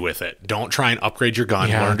looking Gucci with it, don't try and upgrade your gun.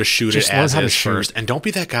 Learn to shoot it as is first, and don't be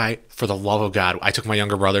that guy. For the love of God, I took my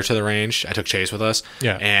younger brother to the range. I took Chase with us,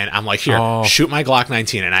 and I'm like, here, shoot my Glock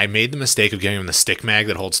 19. And I made the mistake of giving him the stick mag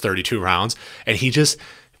that holds 32 rounds, and he just,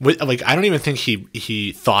 like, I don't even think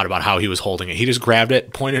he thought about how he was holding it. He just grabbed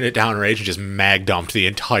it, pointed it down range, and just mag dumped the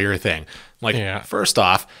entire thing. Like, first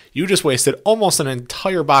off, you just wasted almost an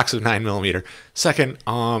entire box of 9mm. Second,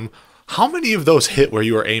 how many of those hit where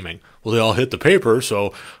you were aiming? Well, they all hit the paper,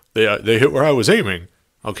 so they hit where I was aiming.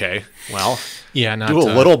 Okay, well, do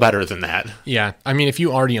a little better than that. Yeah, I mean, if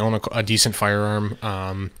you already own a decent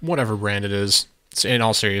firearm, whatever brand it is, in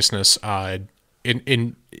all seriousness,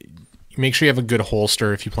 make sure you have a good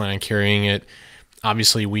holster if you plan on carrying it.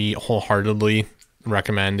 Obviously, we wholeheartedly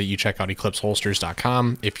recommend that you check out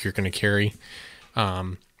EclipseHolsters.com if you're going to carry.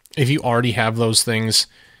 If you already have those things,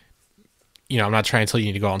 you know, I'm not trying to tell you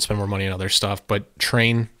need to go out and spend more money on other stuff, but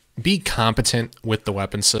train, be competent with the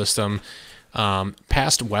weapon system.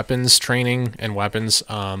 Past weapons training and weapons,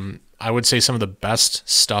 I would say some of the best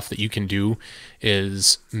stuff that you can do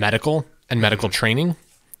is medical and medical training,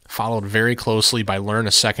 followed very closely by learn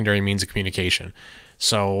a secondary means of communication.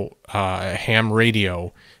 So ham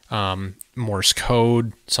radio, Morse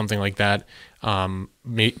code, something like that,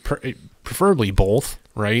 preferably both,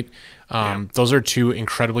 right? Those are two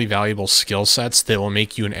incredibly valuable skill sets that will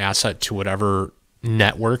make you an asset to whatever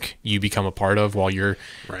network you become a part of while you're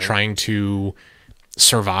trying to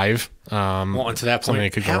survive. Well, and to that point,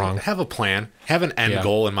 that could go wrong. Have a plan, have an end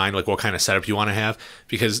goal in mind, like what kind of setup you want to have,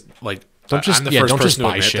 because like I'm the first person to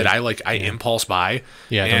admit that I impulse buy,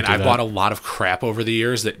 and I bought a lot of crap over the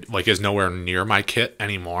years that like is nowhere near my kit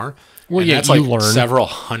anymore. Well, and that's like several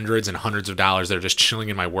hundreds and hundreds of dollars that are just chilling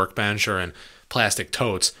in my workbench or in plastic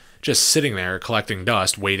totes, just sitting there collecting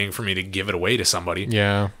dust, waiting for me to give it away to somebody.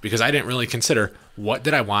 Yeah. Because I didn't really consider, what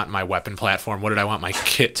did I want my weapon platform, what did I want my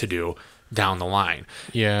kit to do down the line?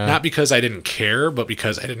 Yeah. Not because I didn't care, but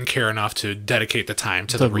because I didn't care enough to dedicate the time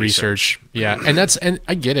to the research. Yeah. and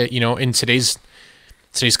I get it, you know, in today's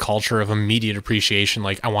culture of immediate appreciation,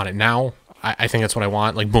 like I want it now. I think that's what I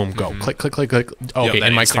want. Like, boom, go. Click, click, click, click. Okay,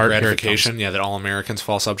 in my cart, gratification, that all Americans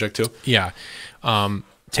fall subject to. Yeah.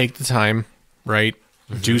 Take the time, right?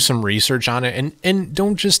 do some research on it, and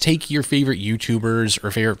don't just take your favorite YouTubers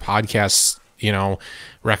or favorite podcasts,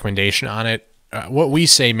 recommendation on it. What we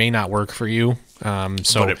say may not work for you.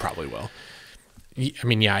 But it probably will. I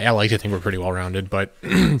mean, yeah, I like to think we're pretty well rounded, but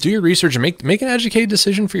do your research and make an educated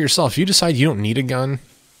decision for yourself. If you decide you don't need a gun,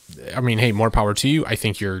 I mean, hey, more power to you. I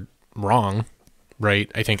think you're wrong,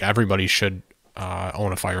 right? I think everybody should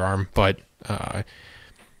own a firearm, but I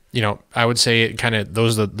would say it kind of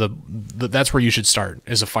that's where you should start,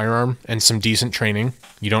 is a firearm and some decent training.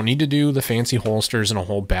 You don't need to do the fancy holsters and a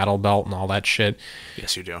whole battle belt and all that shit.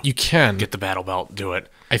 Yes, you do. You can get the battle belt. Do it.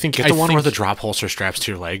 I think get the one where the drop holster straps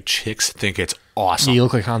to your leg. Chicks think it's awesome. You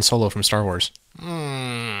look like Han Solo from Star Wars.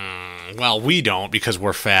 Well, we don't because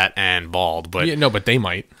we're fat and bald, but but they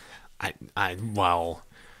might.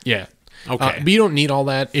 Yeah. Okay. But you don't need all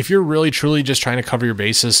that. If you're really truly just trying to cover your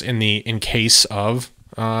bases in case of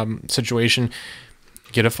situation,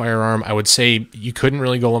 get a firearm. I would say you couldn't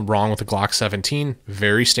really go wrong with a Glock 17.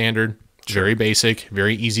 Very standard, very basic,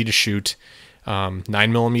 very easy to shoot.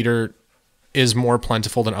 9mm is more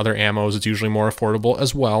plentiful than other ammos. It's usually more affordable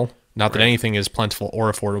as well. Not that anything is plentiful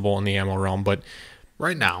or affordable in the ammo realm, but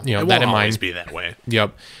right now, it won't always be that way.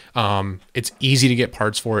 Yep. It's easy to get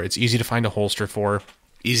parts for. It's easy to find a holster for.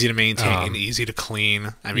 Easy to maintain, easy to clean.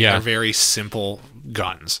 I mean, they're very simple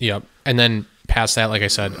guns. Yep. And then past that, like I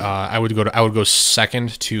said, I would go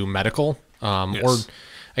second to medical, or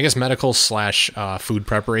I guess medical / food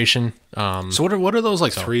preparation. So what are those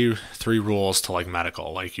three rules to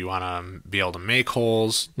medical? Like, you want to be able to make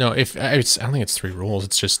holes? No, I don't think it's 3 rules.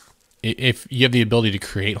 It's just if you have the ability to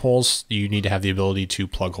create holes, you need to have the ability to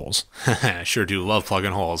plug holes. I sure do love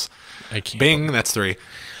plugging holes. Bing, that's 3.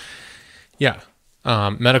 Yeah.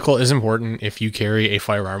 Medical is important if you carry a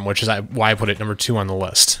firearm, which is why I put it number 2 on the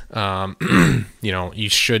list. You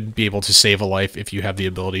should be able to save a life if you have the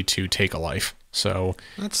ability to take a life. So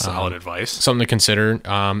that's solid advice. Something to consider.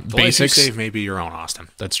 The basics, life you save may be your own, Austin.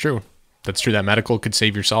 That's true. That medical could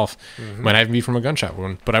save yourself. Might even be from a gunshot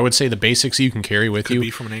wound. But I would say the basics you can carry with you. Could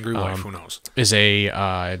be from an angry wife. Who knows? Is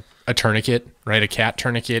a tourniquet, right? A cat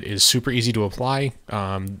tourniquet is super easy to apply.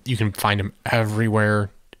 You can find them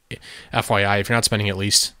everywhere. FYI, if you're not spending at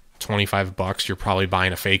least $25, you're probably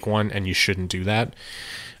buying a fake one, and you shouldn't do that.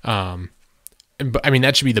 But I mean,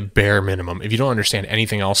 that should be the bare minimum. If you don't understand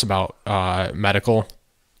anything else about medical,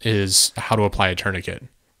 is how to apply a tourniquet.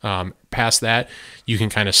 Past that, you can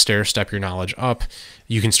kind of stair-step your knowledge up.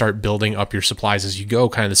 You can start building up your supplies as you go,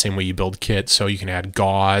 kind of the same way you build kit. So you can add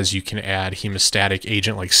gauze, you can add hemostatic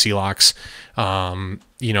agent like Celox, and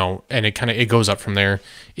it goes up from there.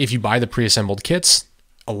 If you buy the pre-assembled kits,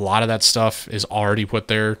 a lot of that stuff is already put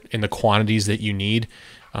there in the quantities that you need.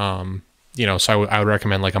 So I would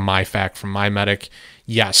recommend like a MyFac from MyMedic.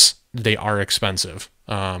 Yes, they are expensive.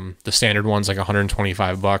 The standard one's like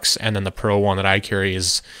 $125, and then the pro one that I carry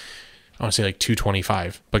is, I want to say like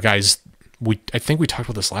 $225. But guys, I think we talked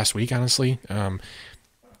about this last week, honestly.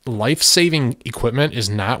 Life-saving equipment is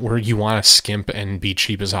not where you want to skimp and be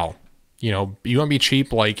cheap as hell. You want to be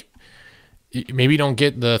cheap, like, maybe don't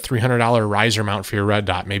get the $300 riser mount for your red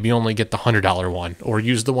dot. Maybe only get the $100 one, or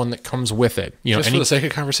use the one that comes with it. Just for the sake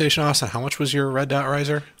of conversation, Austin, how much was your red dot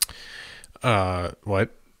riser? What?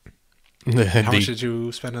 How much did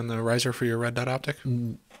you spend on the riser for your red dot optic?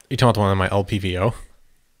 You talking about the one on my LPVO?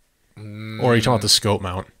 Or are you talking about the scope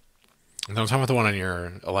mount? No, I'm talking about the one on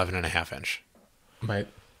your 11.5 inch. My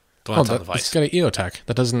The one that's on the Vice. It's got an EOTech.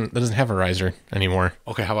 That doesn't have a riser anymore.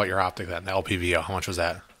 Okay, how about your optic then? The LPVO, how much was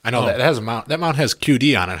that? I know that it has a mount. That mount has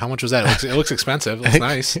QD on it. How much was that? It looks expensive. It looks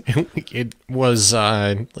nice. It was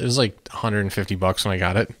like $150 when I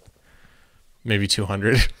got it. Maybe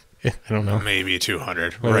 200. I don't know. Maybe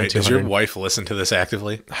 200. Right. Does your wife listen to this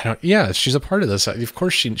actively? Yeah, she's a part of this. Of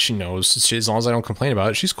course she knows. As long as I don't complain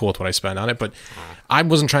about it, she's cool with what I spend on it. But I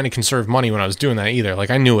wasn't trying to conserve money when I was doing that either. Like,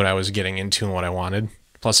 I knew what I was getting into and what I wanted.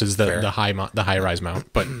 Plus, it's the high rise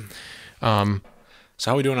mount. But so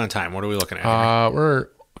how are we doing on time? What are we looking at? We're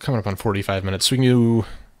coming up on 45 minutes. So we can do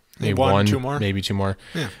maybe one, 2 more, maybe 2 more.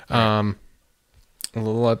 Yeah.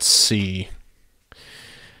 Let's see.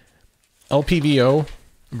 LPVO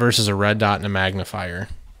versus a red dot and a magnifier.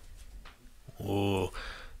 Ooh,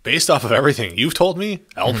 based off of everything you've told me,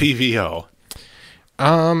 LPVO.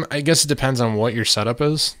 I guess it depends on what your setup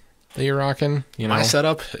is that you're rocking. My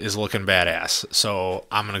setup is looking badass, so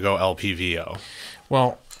I'm gonna go LPVO.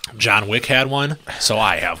 Well, John Wick had one, so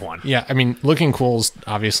I have one. Yeah, I mean, looking cool is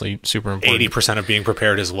obviously super important. 80% of being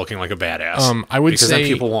prepared is looking like a badass. I would say, because then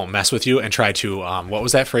people won't mess with you and try to, what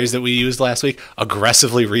was that phrase that we used last week?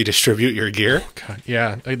 Aggressively redistribute your gear. God,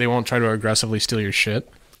 yeah, they won't try to aggressively steal your shit.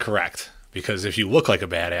 Correct, because if you look like a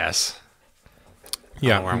badass,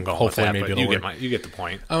 Yeah, where I'm going hopefully with that, maybe but it'll work. you get the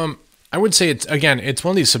point. I would say it's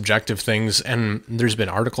one of these subjective things, and there's been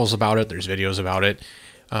articles about it, there's videos about it.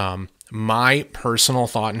 My personal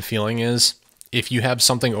thought and feeling is, if you have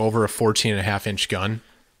something over a 14.5-inch gun,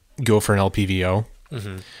 go for an LPVO.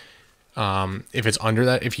 If it's under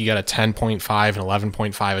that, if you got a 10.5, an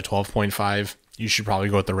 11.5, a 12.5, you should probably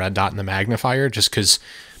go with the red dot and the magnifier, just because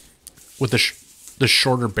with the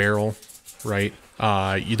shorter barrel, right,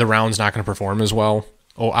 the round's not going to perform as well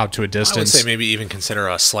out to a distance. I would say maybe even consider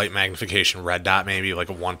a slight magnification red dot, maybe like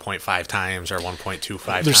a 1.5 times or 1.25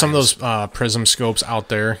 times. There's some of those prism scopes out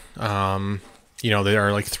there. There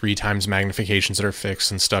are like 3 times magnifications that are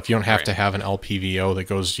fixed and stuff. You don't have to have an LPVO that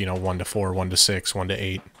goes, 1 to 4, 1 to 6, 1 to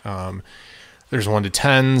 8. There's 1 to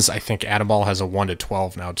 10s. I think Adaball has a 1 to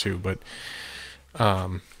 12 now too, but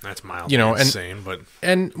that's mildly insane.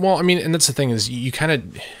 And that's the thing is you kind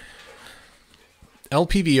of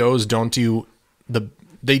LPVOs don't do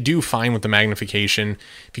they do fine with the magnification.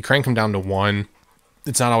 If you crank them down to 1,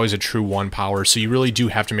 it's not always a true 1 power. So you really do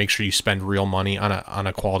have to make sure you spend real money on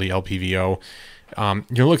a quality LPVO.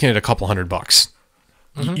 You're looking at a couple $100.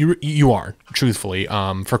 You are, truthfully,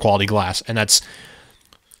 for quality glass. And that's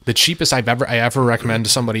the cheapest I ever recommend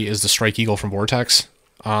to somebody is the Strike Eagle from Vortex,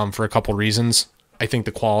 for a couple reasons. I think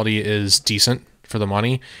the quality is decent for the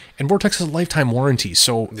money, and Vortex has a lifetime warranty,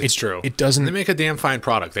 so it's true. It doesn't. They make a damn fine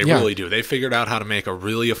product. They really do. They figured out how to make a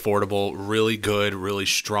really affordable, really good, really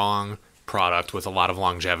strong product with a lot of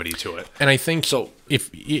longevity to it. And I think so.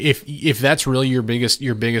 If that's really your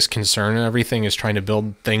biggest concern and everything is trying to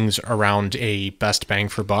build things around a best bang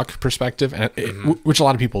for buck perspective, and which a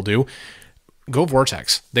lot of people do, go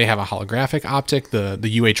Vortex. They have a holographic optic, the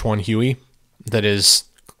UH1 Huey, that is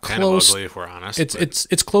kind of ugly, if we're honest.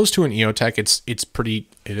 It's close to an EOTech.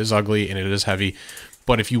 It is ugly and it is heavy.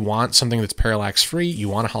 But if you want something that's parallax free, you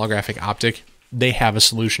want a holographic optic, they have a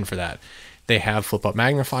solution for that. They have flip up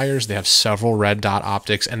magnifiers, they have several red dot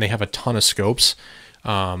optics, and they have a ton of scopes.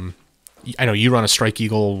 I know you run a Strike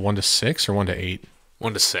Eagle 1 to 6 or 1 to 8?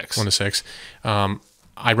 1 to 6. 1 to 6.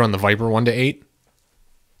 I run the Viper 1 to 8.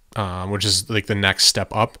 Which is like the next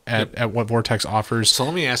step up at what Vortex offers. So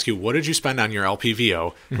let me ask you, what did you spend on your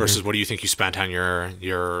LPVO versus what do you think you spent on your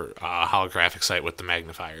holographic sight with the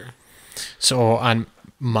magnifier? So on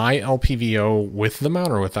my LPVO, with the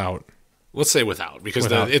mount or without? Let's say without, because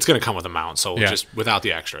it's going to come with a mount, so just without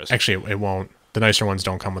the extras. Actually, it won't. The nicer ones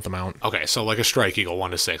don't come with the mount. Okay, so like a Strike Eagle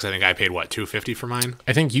 1 to 6, I think I paid, what, $250 for mine?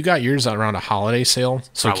 I think you got yours around a holiday sale,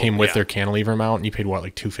 so it came with their cantilever mount, and you paid, what,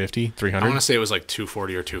 like $250, $300? I want to say it was like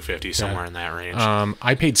 $240 or $250, somewhere in that range.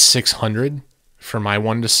 I paid $600 for my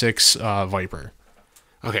 1 to 6 Viper.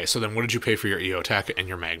 Okay, so then what did you pay for your EOTech and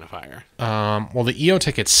your magnifier? Well, the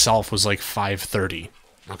EOTech itself was like $530.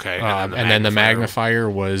 Okay, and then the magnifier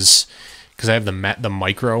was... Because I have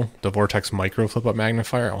the Vortex Micro flip up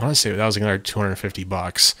magnifier. I want to say that was another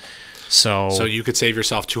 $250. So you could save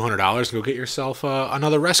yourself $200 and go get yourself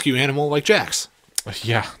another rescue animal like Jax.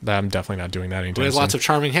 Yeah, I'm definitely not doing that anytime soon. He has lots of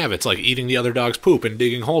charming habits, like eating the other dog's poop and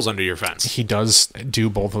digging holes under your fence. He does do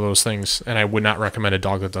both of those things, and I would not recommend a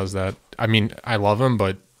dog that does that. I mean, I love him,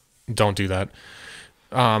 but don't do that.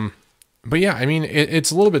 But yeah, I mean,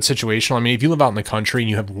 it's a little bit situational. I mean, if you live out in the country and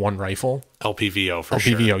you have one rifle, LPVO for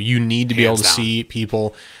sure. You need to be able to see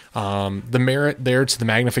people. The merit there to the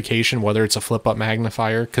magnification, whether it's a flip up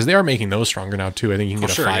magnifier, because they are making those stronger now too. I think you can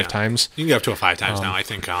get a 5 times. You can get up to a 5 times now. I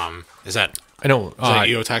think is that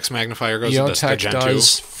EOTech's magnifier goes EOTech to Gen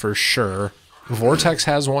does 2? For sure. Vortex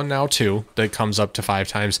has one now too that comes up to 5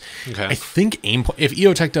 times. Okay. I think if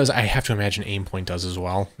EOTech does, I have to imagine Aimpoint does as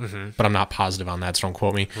well, but I'm not positive on that, so don't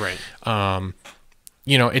quote me. Right.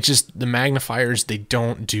 It's just the magnifiers, they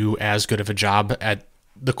don't do as good of a job at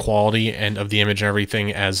the quality and of the image and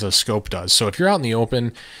everything as a scope does. So if you're out in the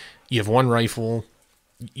open, you have one rifle,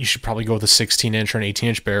 you should probably go with a 16-inch or an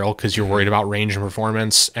 18-inch barrel because you're worried about range and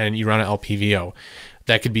performance, and you run an LPVO.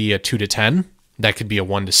 That could be a 2 to 10. That could be a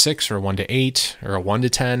 1 to 6 or a 1 to 8 or a 1 to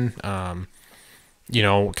 10. Kind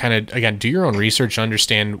of, again, do your own research,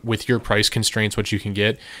 understand with your price constraints what you can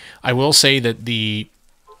get. I will say that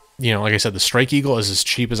like I said, the Strike Eagle is as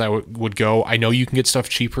cheap as I would go. I know you can get stuff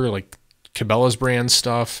cheaper, like Cabela's brand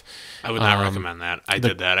stuff. I would not recommend that. I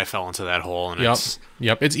did that. I fell into that hole. And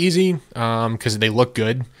it's easy because they look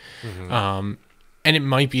good. And it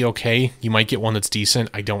might be okay. You might get one that's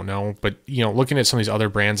decent. I don't know. But, looking at some of these other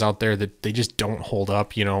brands out there that they just don't hold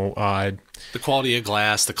up, the quality of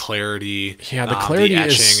glass, the clarity, the clarity, the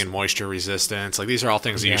etching and moisture resistance. Like, these are all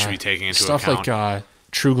things that you should be taking into account. Stuff like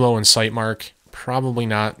True Glow and Sightmark, probably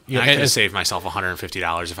not. I could have saved myself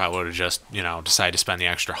 $150 if I would have just, decided to spend the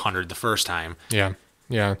extra $100 the first time. Yeah.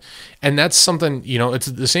 Yeah. And that's something, it's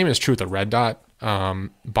the same is true with the red dot.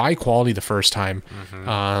 Buy quality the first time.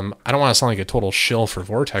 I don't want to sound like a total shill for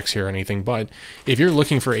Vortex here or anything, but if you're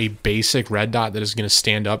looking for a basic red dot that is going to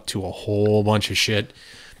stand up to a whole bunch of shit,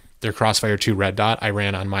 their Crossfire 2 red dot, I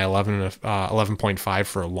ran on my 11.5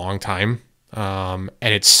 for a long time. And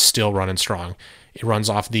it's still running strong. It runs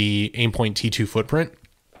off the Aimpoint T2 footprint.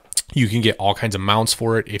 You can get all kinds of mounts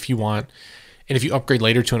for it if you want. And if you upgrade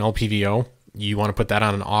later to an LPVO, you want to put that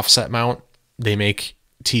on an offset mount, they make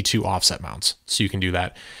T2 offset mounts. So you can do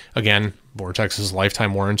that. Again, Vortex's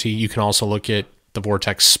lifetime warranty. You can also look at the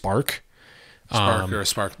Vortex Spark.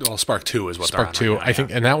 Spark 2 is what Spark 2, right now, I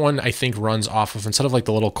think, and that one I think runs off of, instead of like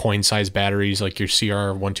the little coin size batteries like your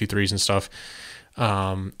CR123s and stuff,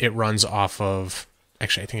 it runs off of,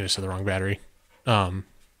 actually I think I just said the wrong battery.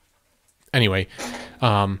 Anyway,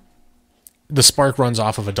 the Spark runs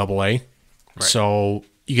off of a AA, right. So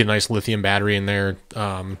you get a nice lithium battery in there,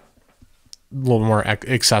 a little more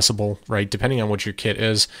accessible, right? Depending on what your kit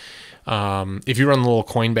is. If you run the little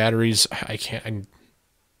coin batteries,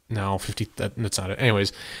 no, 50, that's not it.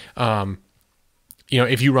 Anyways,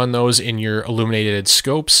 if you run those in your illuminated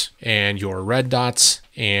scopes and your red dots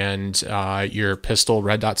and your pistol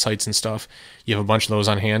red dot sights and stuff, you have a bunch of those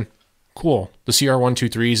on hand. Cool. The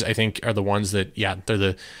CR123s, I think, are the ones that, they're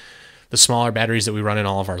the smaller batteries that we run in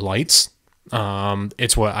all of our lights.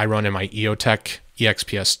 It's what I run in my EOTech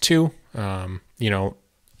EXPS2.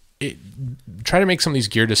 Try to make some of these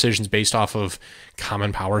gear decisions based off of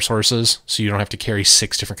common power sources, so you don't have to carry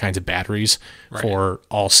 6 different kinds of batteries for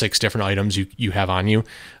all 6 different items you have on you.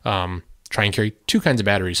 Try and carry 2 kinds of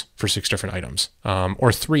batteries for 6 different items,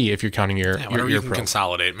 or 3 if you're counting your you can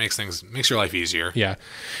consolidate. Makes your life easier. Yeah,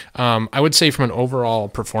 I would say from an overall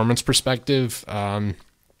performance perspective, it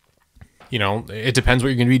depends what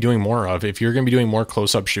you're going to be doing more of. If you're going to be doing more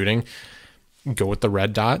close-up shooting, go with the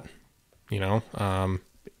red dot.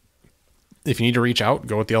 If you need to reach out,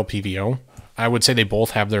 go with the LPVO. I would say they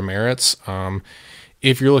both have their merits.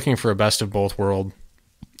 If you're looking for a best of both world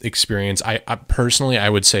experience, I personally, I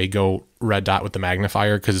would say go red dot with the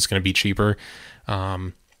magnifier because it's going to be cheaper.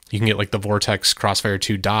 You can get like the Vortex Crossfire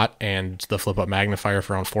 2 dot and the flip up magnifier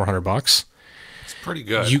for around $400. It's pretty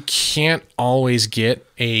good. You can't always get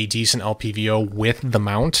a decent LPVO with the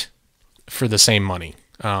mount for the same money.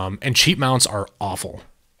 And cheap mounts are awful.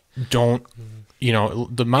 The mount, you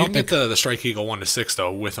can get the Strike Eagle 1-6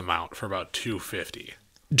 though with a mount for about $250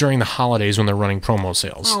 during the holidays when they're running promo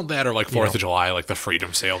sales. Well, that or like 4th of July, like the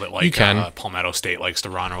Freedom Sale that like Palmetto State likes to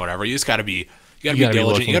run or whatever. You just got to be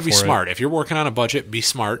diligent. You got to be smart. If you're working on a budget, be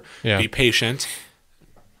smart. Yeah. Be patient.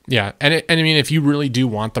 Yeah, and I mean, if you really do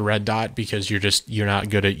want the red dot because you're not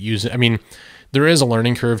good at using, I mean, there is a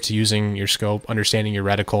learning curve to using your scope, understanding your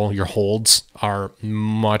reticle. Your holds are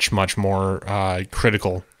much more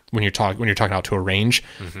critical when you're talking out to a range.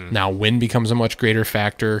 Mm-hmm. Now wind becomes a much greater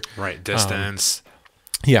factor. Right, distance.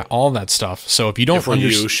 All that stuff. So if you don't,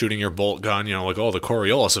 you shooting your bolt gun, the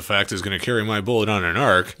Coriolis effect is going to carry my bullet on an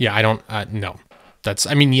arc. Yeah, I don't. No,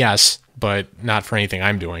 yes, but not for anything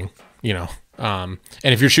I'm doing. And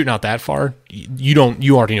if you're shooting out that far, you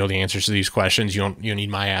already know the answers to these questions. You don't need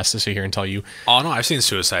my ass to sit here and tell you. Oh no, I've seen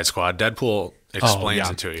Suicide Squad. Deadpool explains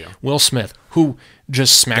it to you. Will Smith, who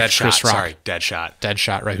just smacked Chris Rock. Sorry,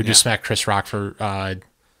 Deadshot, right? Who just smacked Chris Rock for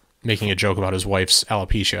making a joke about his wife's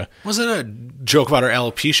alopecia. Wasn't a joke about her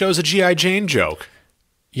alopecia? It was a G.I. Jane joke.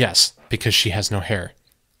 Yes, because she has no hair.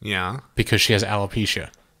 Yeah. Because she has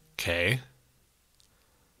alopecia. Okay.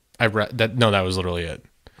 I read that. No, that was literally it.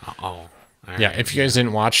 Oh. Right. Yeah, if you guys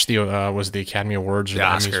didn't watch the Academy Awards or the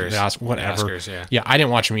Oscars, whatever. The Oscars, yeah, I didn't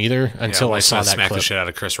watch them either until I saw that smack clip. The shit out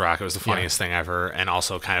of Chris Rock. It was the funniest thing ever, and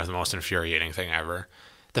also kind of the most infuriating thing ever.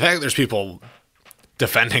 The fact that there's people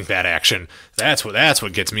defending that action, that's what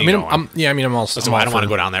gets me going. I'm also. I don't want to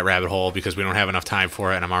go down that rabbit hole because we don't have enough time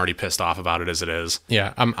for it, and I'm already pissed off about it as it is.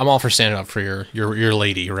 Yeah, I'm all for standing up for your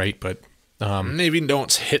lady, right? But maybe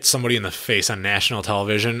don't hit somebody in the face on national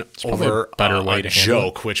television over a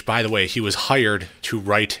joke, which, by the way, he was hired to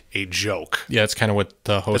write a joke. Yeah, it's kind of what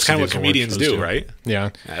the host. That's kind of what comedians do, right? Yeah,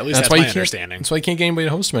 at least that's my understanding. That's why you can't get anybody to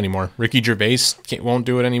host him anymore. Ricky Gervais won't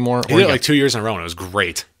do it anymore. He did it like 2 years in a row, and it was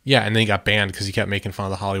great. Yeah, and then he got banned because he kept making fun of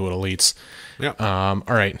the Hollywood elites. Yeah. All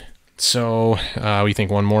right. So, we think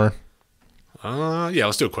one more? Yeah,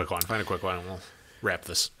 let's do a quick one. Find a quick one, and we'll wrap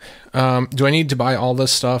this. Do I need to buy all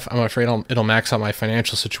this stuff? I'm afraid it'll max out my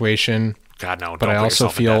financial situation. God, no. But I also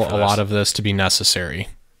feel a lot of this to be necessary.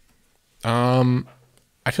 I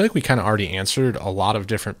feel like we kind of already answered a lot of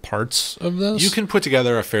different parts of this. You can put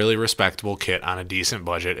together a fairly respectable kit on a decent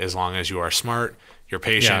budget as long as you are smart, you're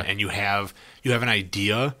patient, Yeah. and you have an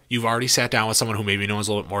idea. You've already sat down with someone who maybe knows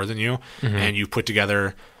a little bit more than you, and you put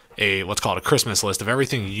together a, let's call it a Christmas list of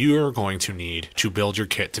everything you're going to need to build your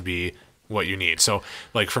kit to be what you need. So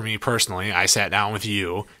like for me personally, I sat down with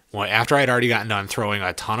you after I'd already gotten done throwing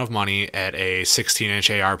a ton of money at a 16-inch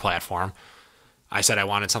AR platform. I said I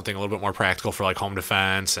wanted something a little bit more practical for like home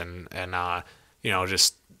defense and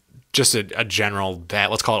just a general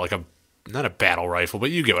let's call it like not a battle rifle,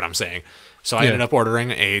 but you get what I'm saying. So I ended up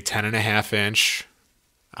ordering a 10.5-inch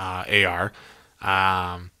AR,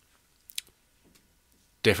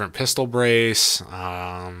 different pistol brace,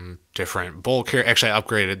 different bolt carrier. Actually, I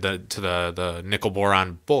upgraded to the nickel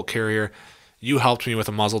boron bolt carrier. You helped me with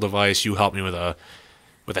a muzzle device. You helped me with a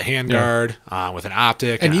handguard, with an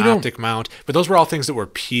optic, and an optic mount. But those were all things that were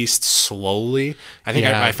pieced slowly. I think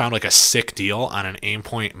I found like a sick deal on an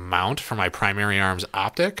Aimpoint mount for my primary arms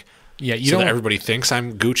optic. Yeah, so that everybody thinks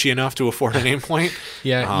I'm Gucci enough to afford an Aimpoint.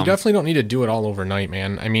 Yeah, you definitely don't need to do it all overnight,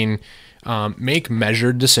 man. I mean, make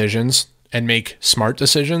measured decisions and make smart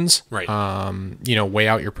decisions. Right. Weigh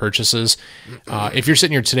out your purchases. If you're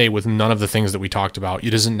sitting here today with none of the things that we talked about, it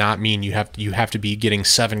does not mean you have to be getting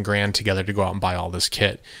 $7,000 together to go out and buy all this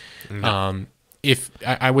kit. No. If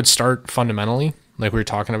I would start fundamentally, like we were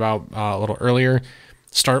talking about a little earlier,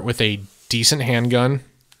 start with a decent handgun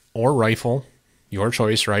or rifle, your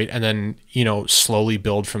choice, right? And then, slowly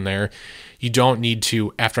build from there. You don't need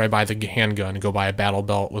to, after I buy the handgun, go buy a battle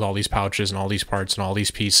belt with all these pouches and all these parts and all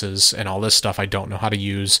these pieces and all this stuff I don't know how to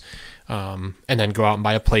use. And then go out and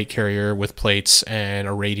buy a plate carrier with plates and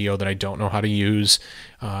a radio that I don't know how to use.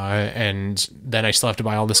 And then I still have to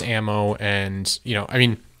buy all this ammo. And,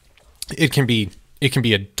 it can be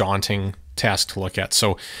a daunting task to look at.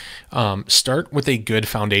 So start with a good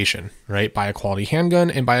foundation, right? Buy a quality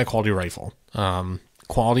handgun and buy a quality rifle.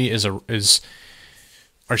 Quality is or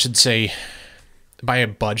I should say, by a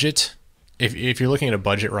budget. If you're looking at a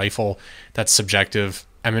budget rifle, that's subjective.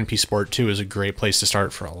 M&P Sport 2 is a great place to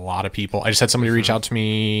start for a lot of people. I just had somebody reach out to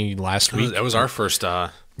me last week. That was our first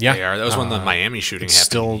AR. That was when the Miami shooting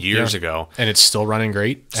happened years ago. And it's still running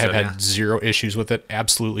great. I've had zero issues with it.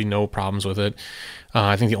 Absolutely no problems with it.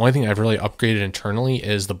 I think the only thing I've really upgraded internally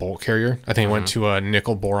is the bolt carrier. I think I went to a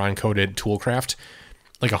nickel boron coated Toolcraft,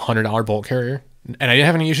 like $100 bolt carrier. And I didn't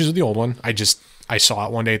have any issues with the old one. I saw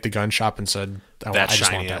it one day at the gun shop and said, "That's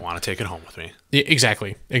shiny. I want to take it home with me."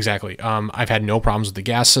 Exactly. I've had no problems with the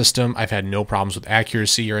gas system. I've had no problems with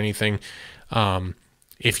accuracy or anything.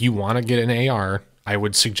 If you want to get an AR, I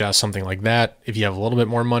would suggest something like that. If you have a little bit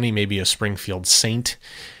more money, maybe a Springfield Saint.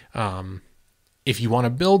 If you want to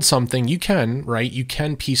build something, you can, right? You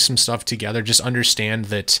can piece some stuff together. Just understand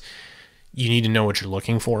that you need to know what you're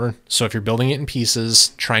looking for. So if you're building it in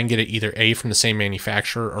pieces, try and get it either A, from the same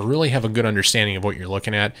manufacturer, or really have a good understanding of what you're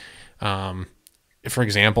looking at. For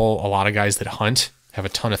example, a lot of guys that hunt have a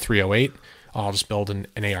ton of 308. I'll just build an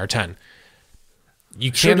AR-10.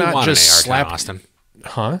 You cannot just slap... Austin.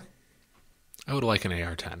 Huh? I would like an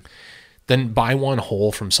AR-10. Then buy one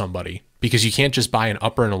whole from somebody, because you can't just buy an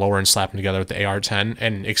upper and a lower and slap them together with the AR-10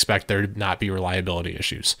 and expect there to not be reliability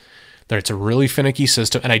issues. It's a really finicky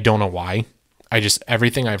system, and I don't know why.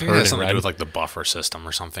 Everything I've heard and read, something to do with like the buffer system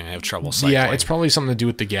or something. I have trouble cycling. Yeah, it's probably something to do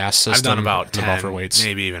with the gas system. I've done about 10, buffer weights,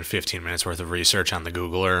 maybe even 15 minutes worth of research on the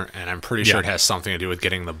Googler, and I'm pretty sure it has something to do with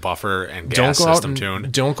getting the buffer and gas system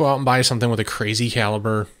tuned. Don't go out and buy something with a crazy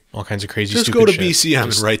caliber, all kinds of crazy. Just stupid go to shit. BCM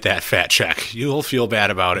and write that fat check. You'll feel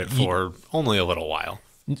bad about it for only a little while.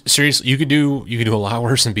 Seriously, you could do a lot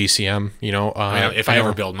worse than BCM. If I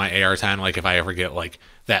ever build my AR-10, like if I ever get like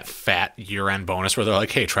that fat year-end bonus where they're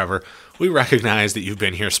like, "Hey, Trevor, we recognize that you've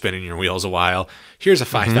been here spinning your wheels a while. Here's a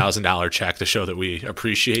 $5,000 check to show that we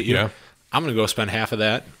appreciate you." Yeah. I'm gonna go spend half of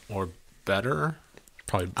that or better.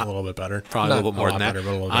 Probably a little bit better. Probably a little bit more than that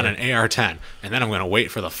on an AR-10, and then I'm gonna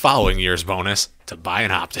wait for the following year's bonus to buy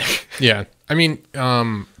an optic. Yeah, I mean,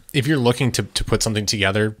 if you're looking to put something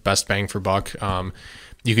together, best bang for buck.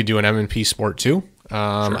 You could do an M&P Sport 2. Sure.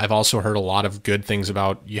 I've also heard a lot of good things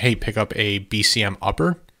about, hey, pick up a BCM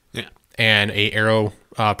upper and a Aero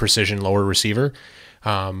Precision lower receiver.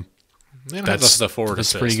 That's the forward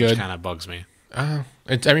assist, pretty good. Which kind of bugs me.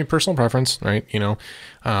 Personal preference, right?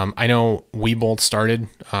 I know we both started,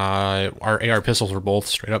 our AR pistols were both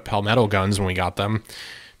straight up Palmetto guns when we got them.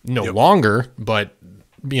 No longer, but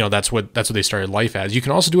that's what they started life as. You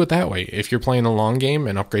can also do it that way. If you're playing the long game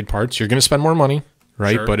and upgrade parts, you're going to spend more money.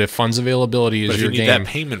 Right, sure. But if funds availability is your game, if you need that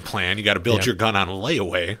payment plan, you got to build your gun on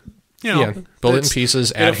layaway. Build it in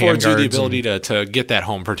pieces. Add it affords you the ability to get that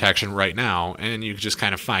home protection right now, and you just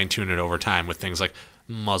kind of fine tune it over time with things like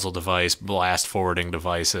muzzle device, blast forwarding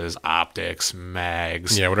devices, optics,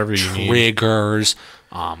 mags, Yeah, whatever you need. triggers,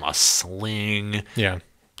 a sling. Yeah.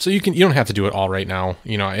 So you don't have to do it all right now,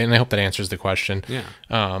 and I hope that answers the question. Yeah.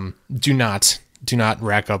 Do not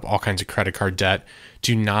rack up all kinds of credit card debt.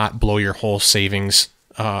 Do not blow your whole savings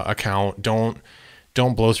account.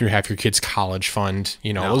 Don't blow through half your kid's college fund.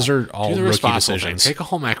 Those are all Do the rookie responsible decisions. thing. Take a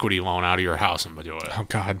home equity loan out of your house and do it. Oh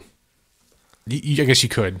God. I guess you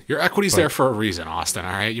could. Your equity's there for a reason, Austin.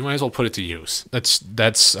 All right, you might as well put it to use.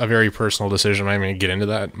 That's a very personal decision. I'm going to get into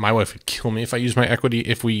that. My wife would kill me if I used my equity.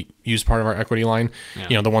 If we use part of our equity line,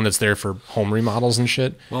 Yeah. the one that's there for home remodels and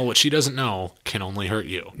shit. Well, what she doesn't know can only hurt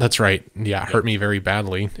you. That's right. Yeah, hurt me very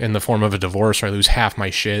badly in the form of a divorce, where I lose half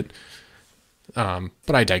my shit. But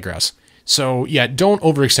I digress. So yeah, don't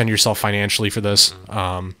overextend yourself financially for this.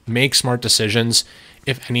 Make smart decisions.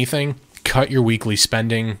 If anything, cut your weekly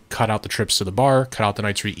spending, cut out the trips to the bar, cut out the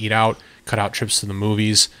nights where you eat out, cut out trips to the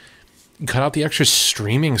movies, cut out the extra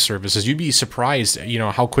streaming services. You'd be surprised,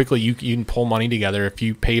 how quickly you can pull money together if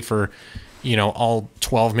you pay for, all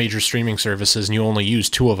 12 major streaming services and you only use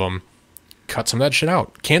 2 of them. Cut some of that shit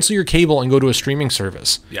out. Cancel your cable and go to a streaming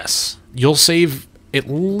service. Yes. You'll save at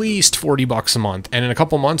least $40 a month, and in a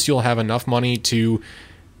couple months you'll have enough money to,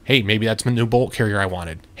 hey, maybe that's the new bolt carrier I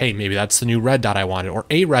wanted. Hey, maybe that's the new red dot I wanted, or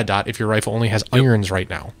a red dot if your rifle only has irons right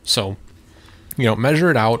now. So, measure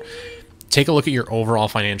it out. Take a look at your overall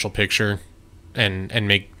financial picture, and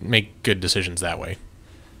make good decisions that way.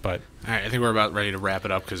 But All right, I think we're about ready to wrap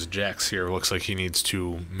it up because Jax here looks like he needs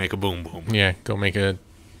to make a boom boom. yeah, go make a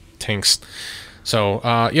tanks. So,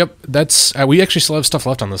 yep, that's we actually still have stuff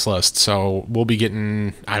left on this list. So we'll be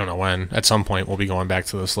getting, I don't know when, at some point we'll be going back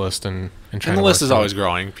to this list and trying And the to list work is through always it.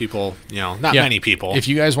 growing. People, not Yeah. many people. If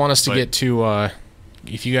you guys want us to But- get to,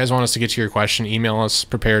 if you guys want us to get to your question, email us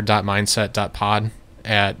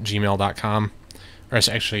prepared.mindset.pod@gmail.com. Or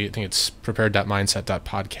actually, I think it's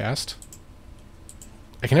prepared.mindset.podcast.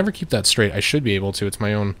 I can never keep that straight. I should be able to. It's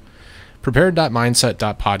my own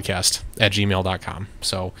prepared.mindset.podcast@gmail.com.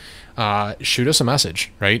 So shoot us a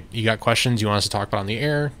message, right? You got questions you want us to talk about on the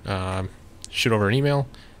air, shoot over an email,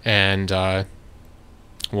 and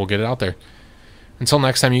we'll get it out there. Until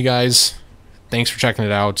next time, you guys, thanks for checking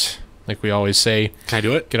it out. Like we always say, Can I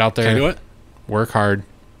do it? get out there, Can I do it? work hard,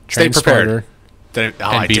 Stay train prepared. smarter,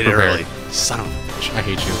 I be did prepared. it early. Son of a bitch. I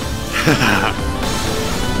hate you.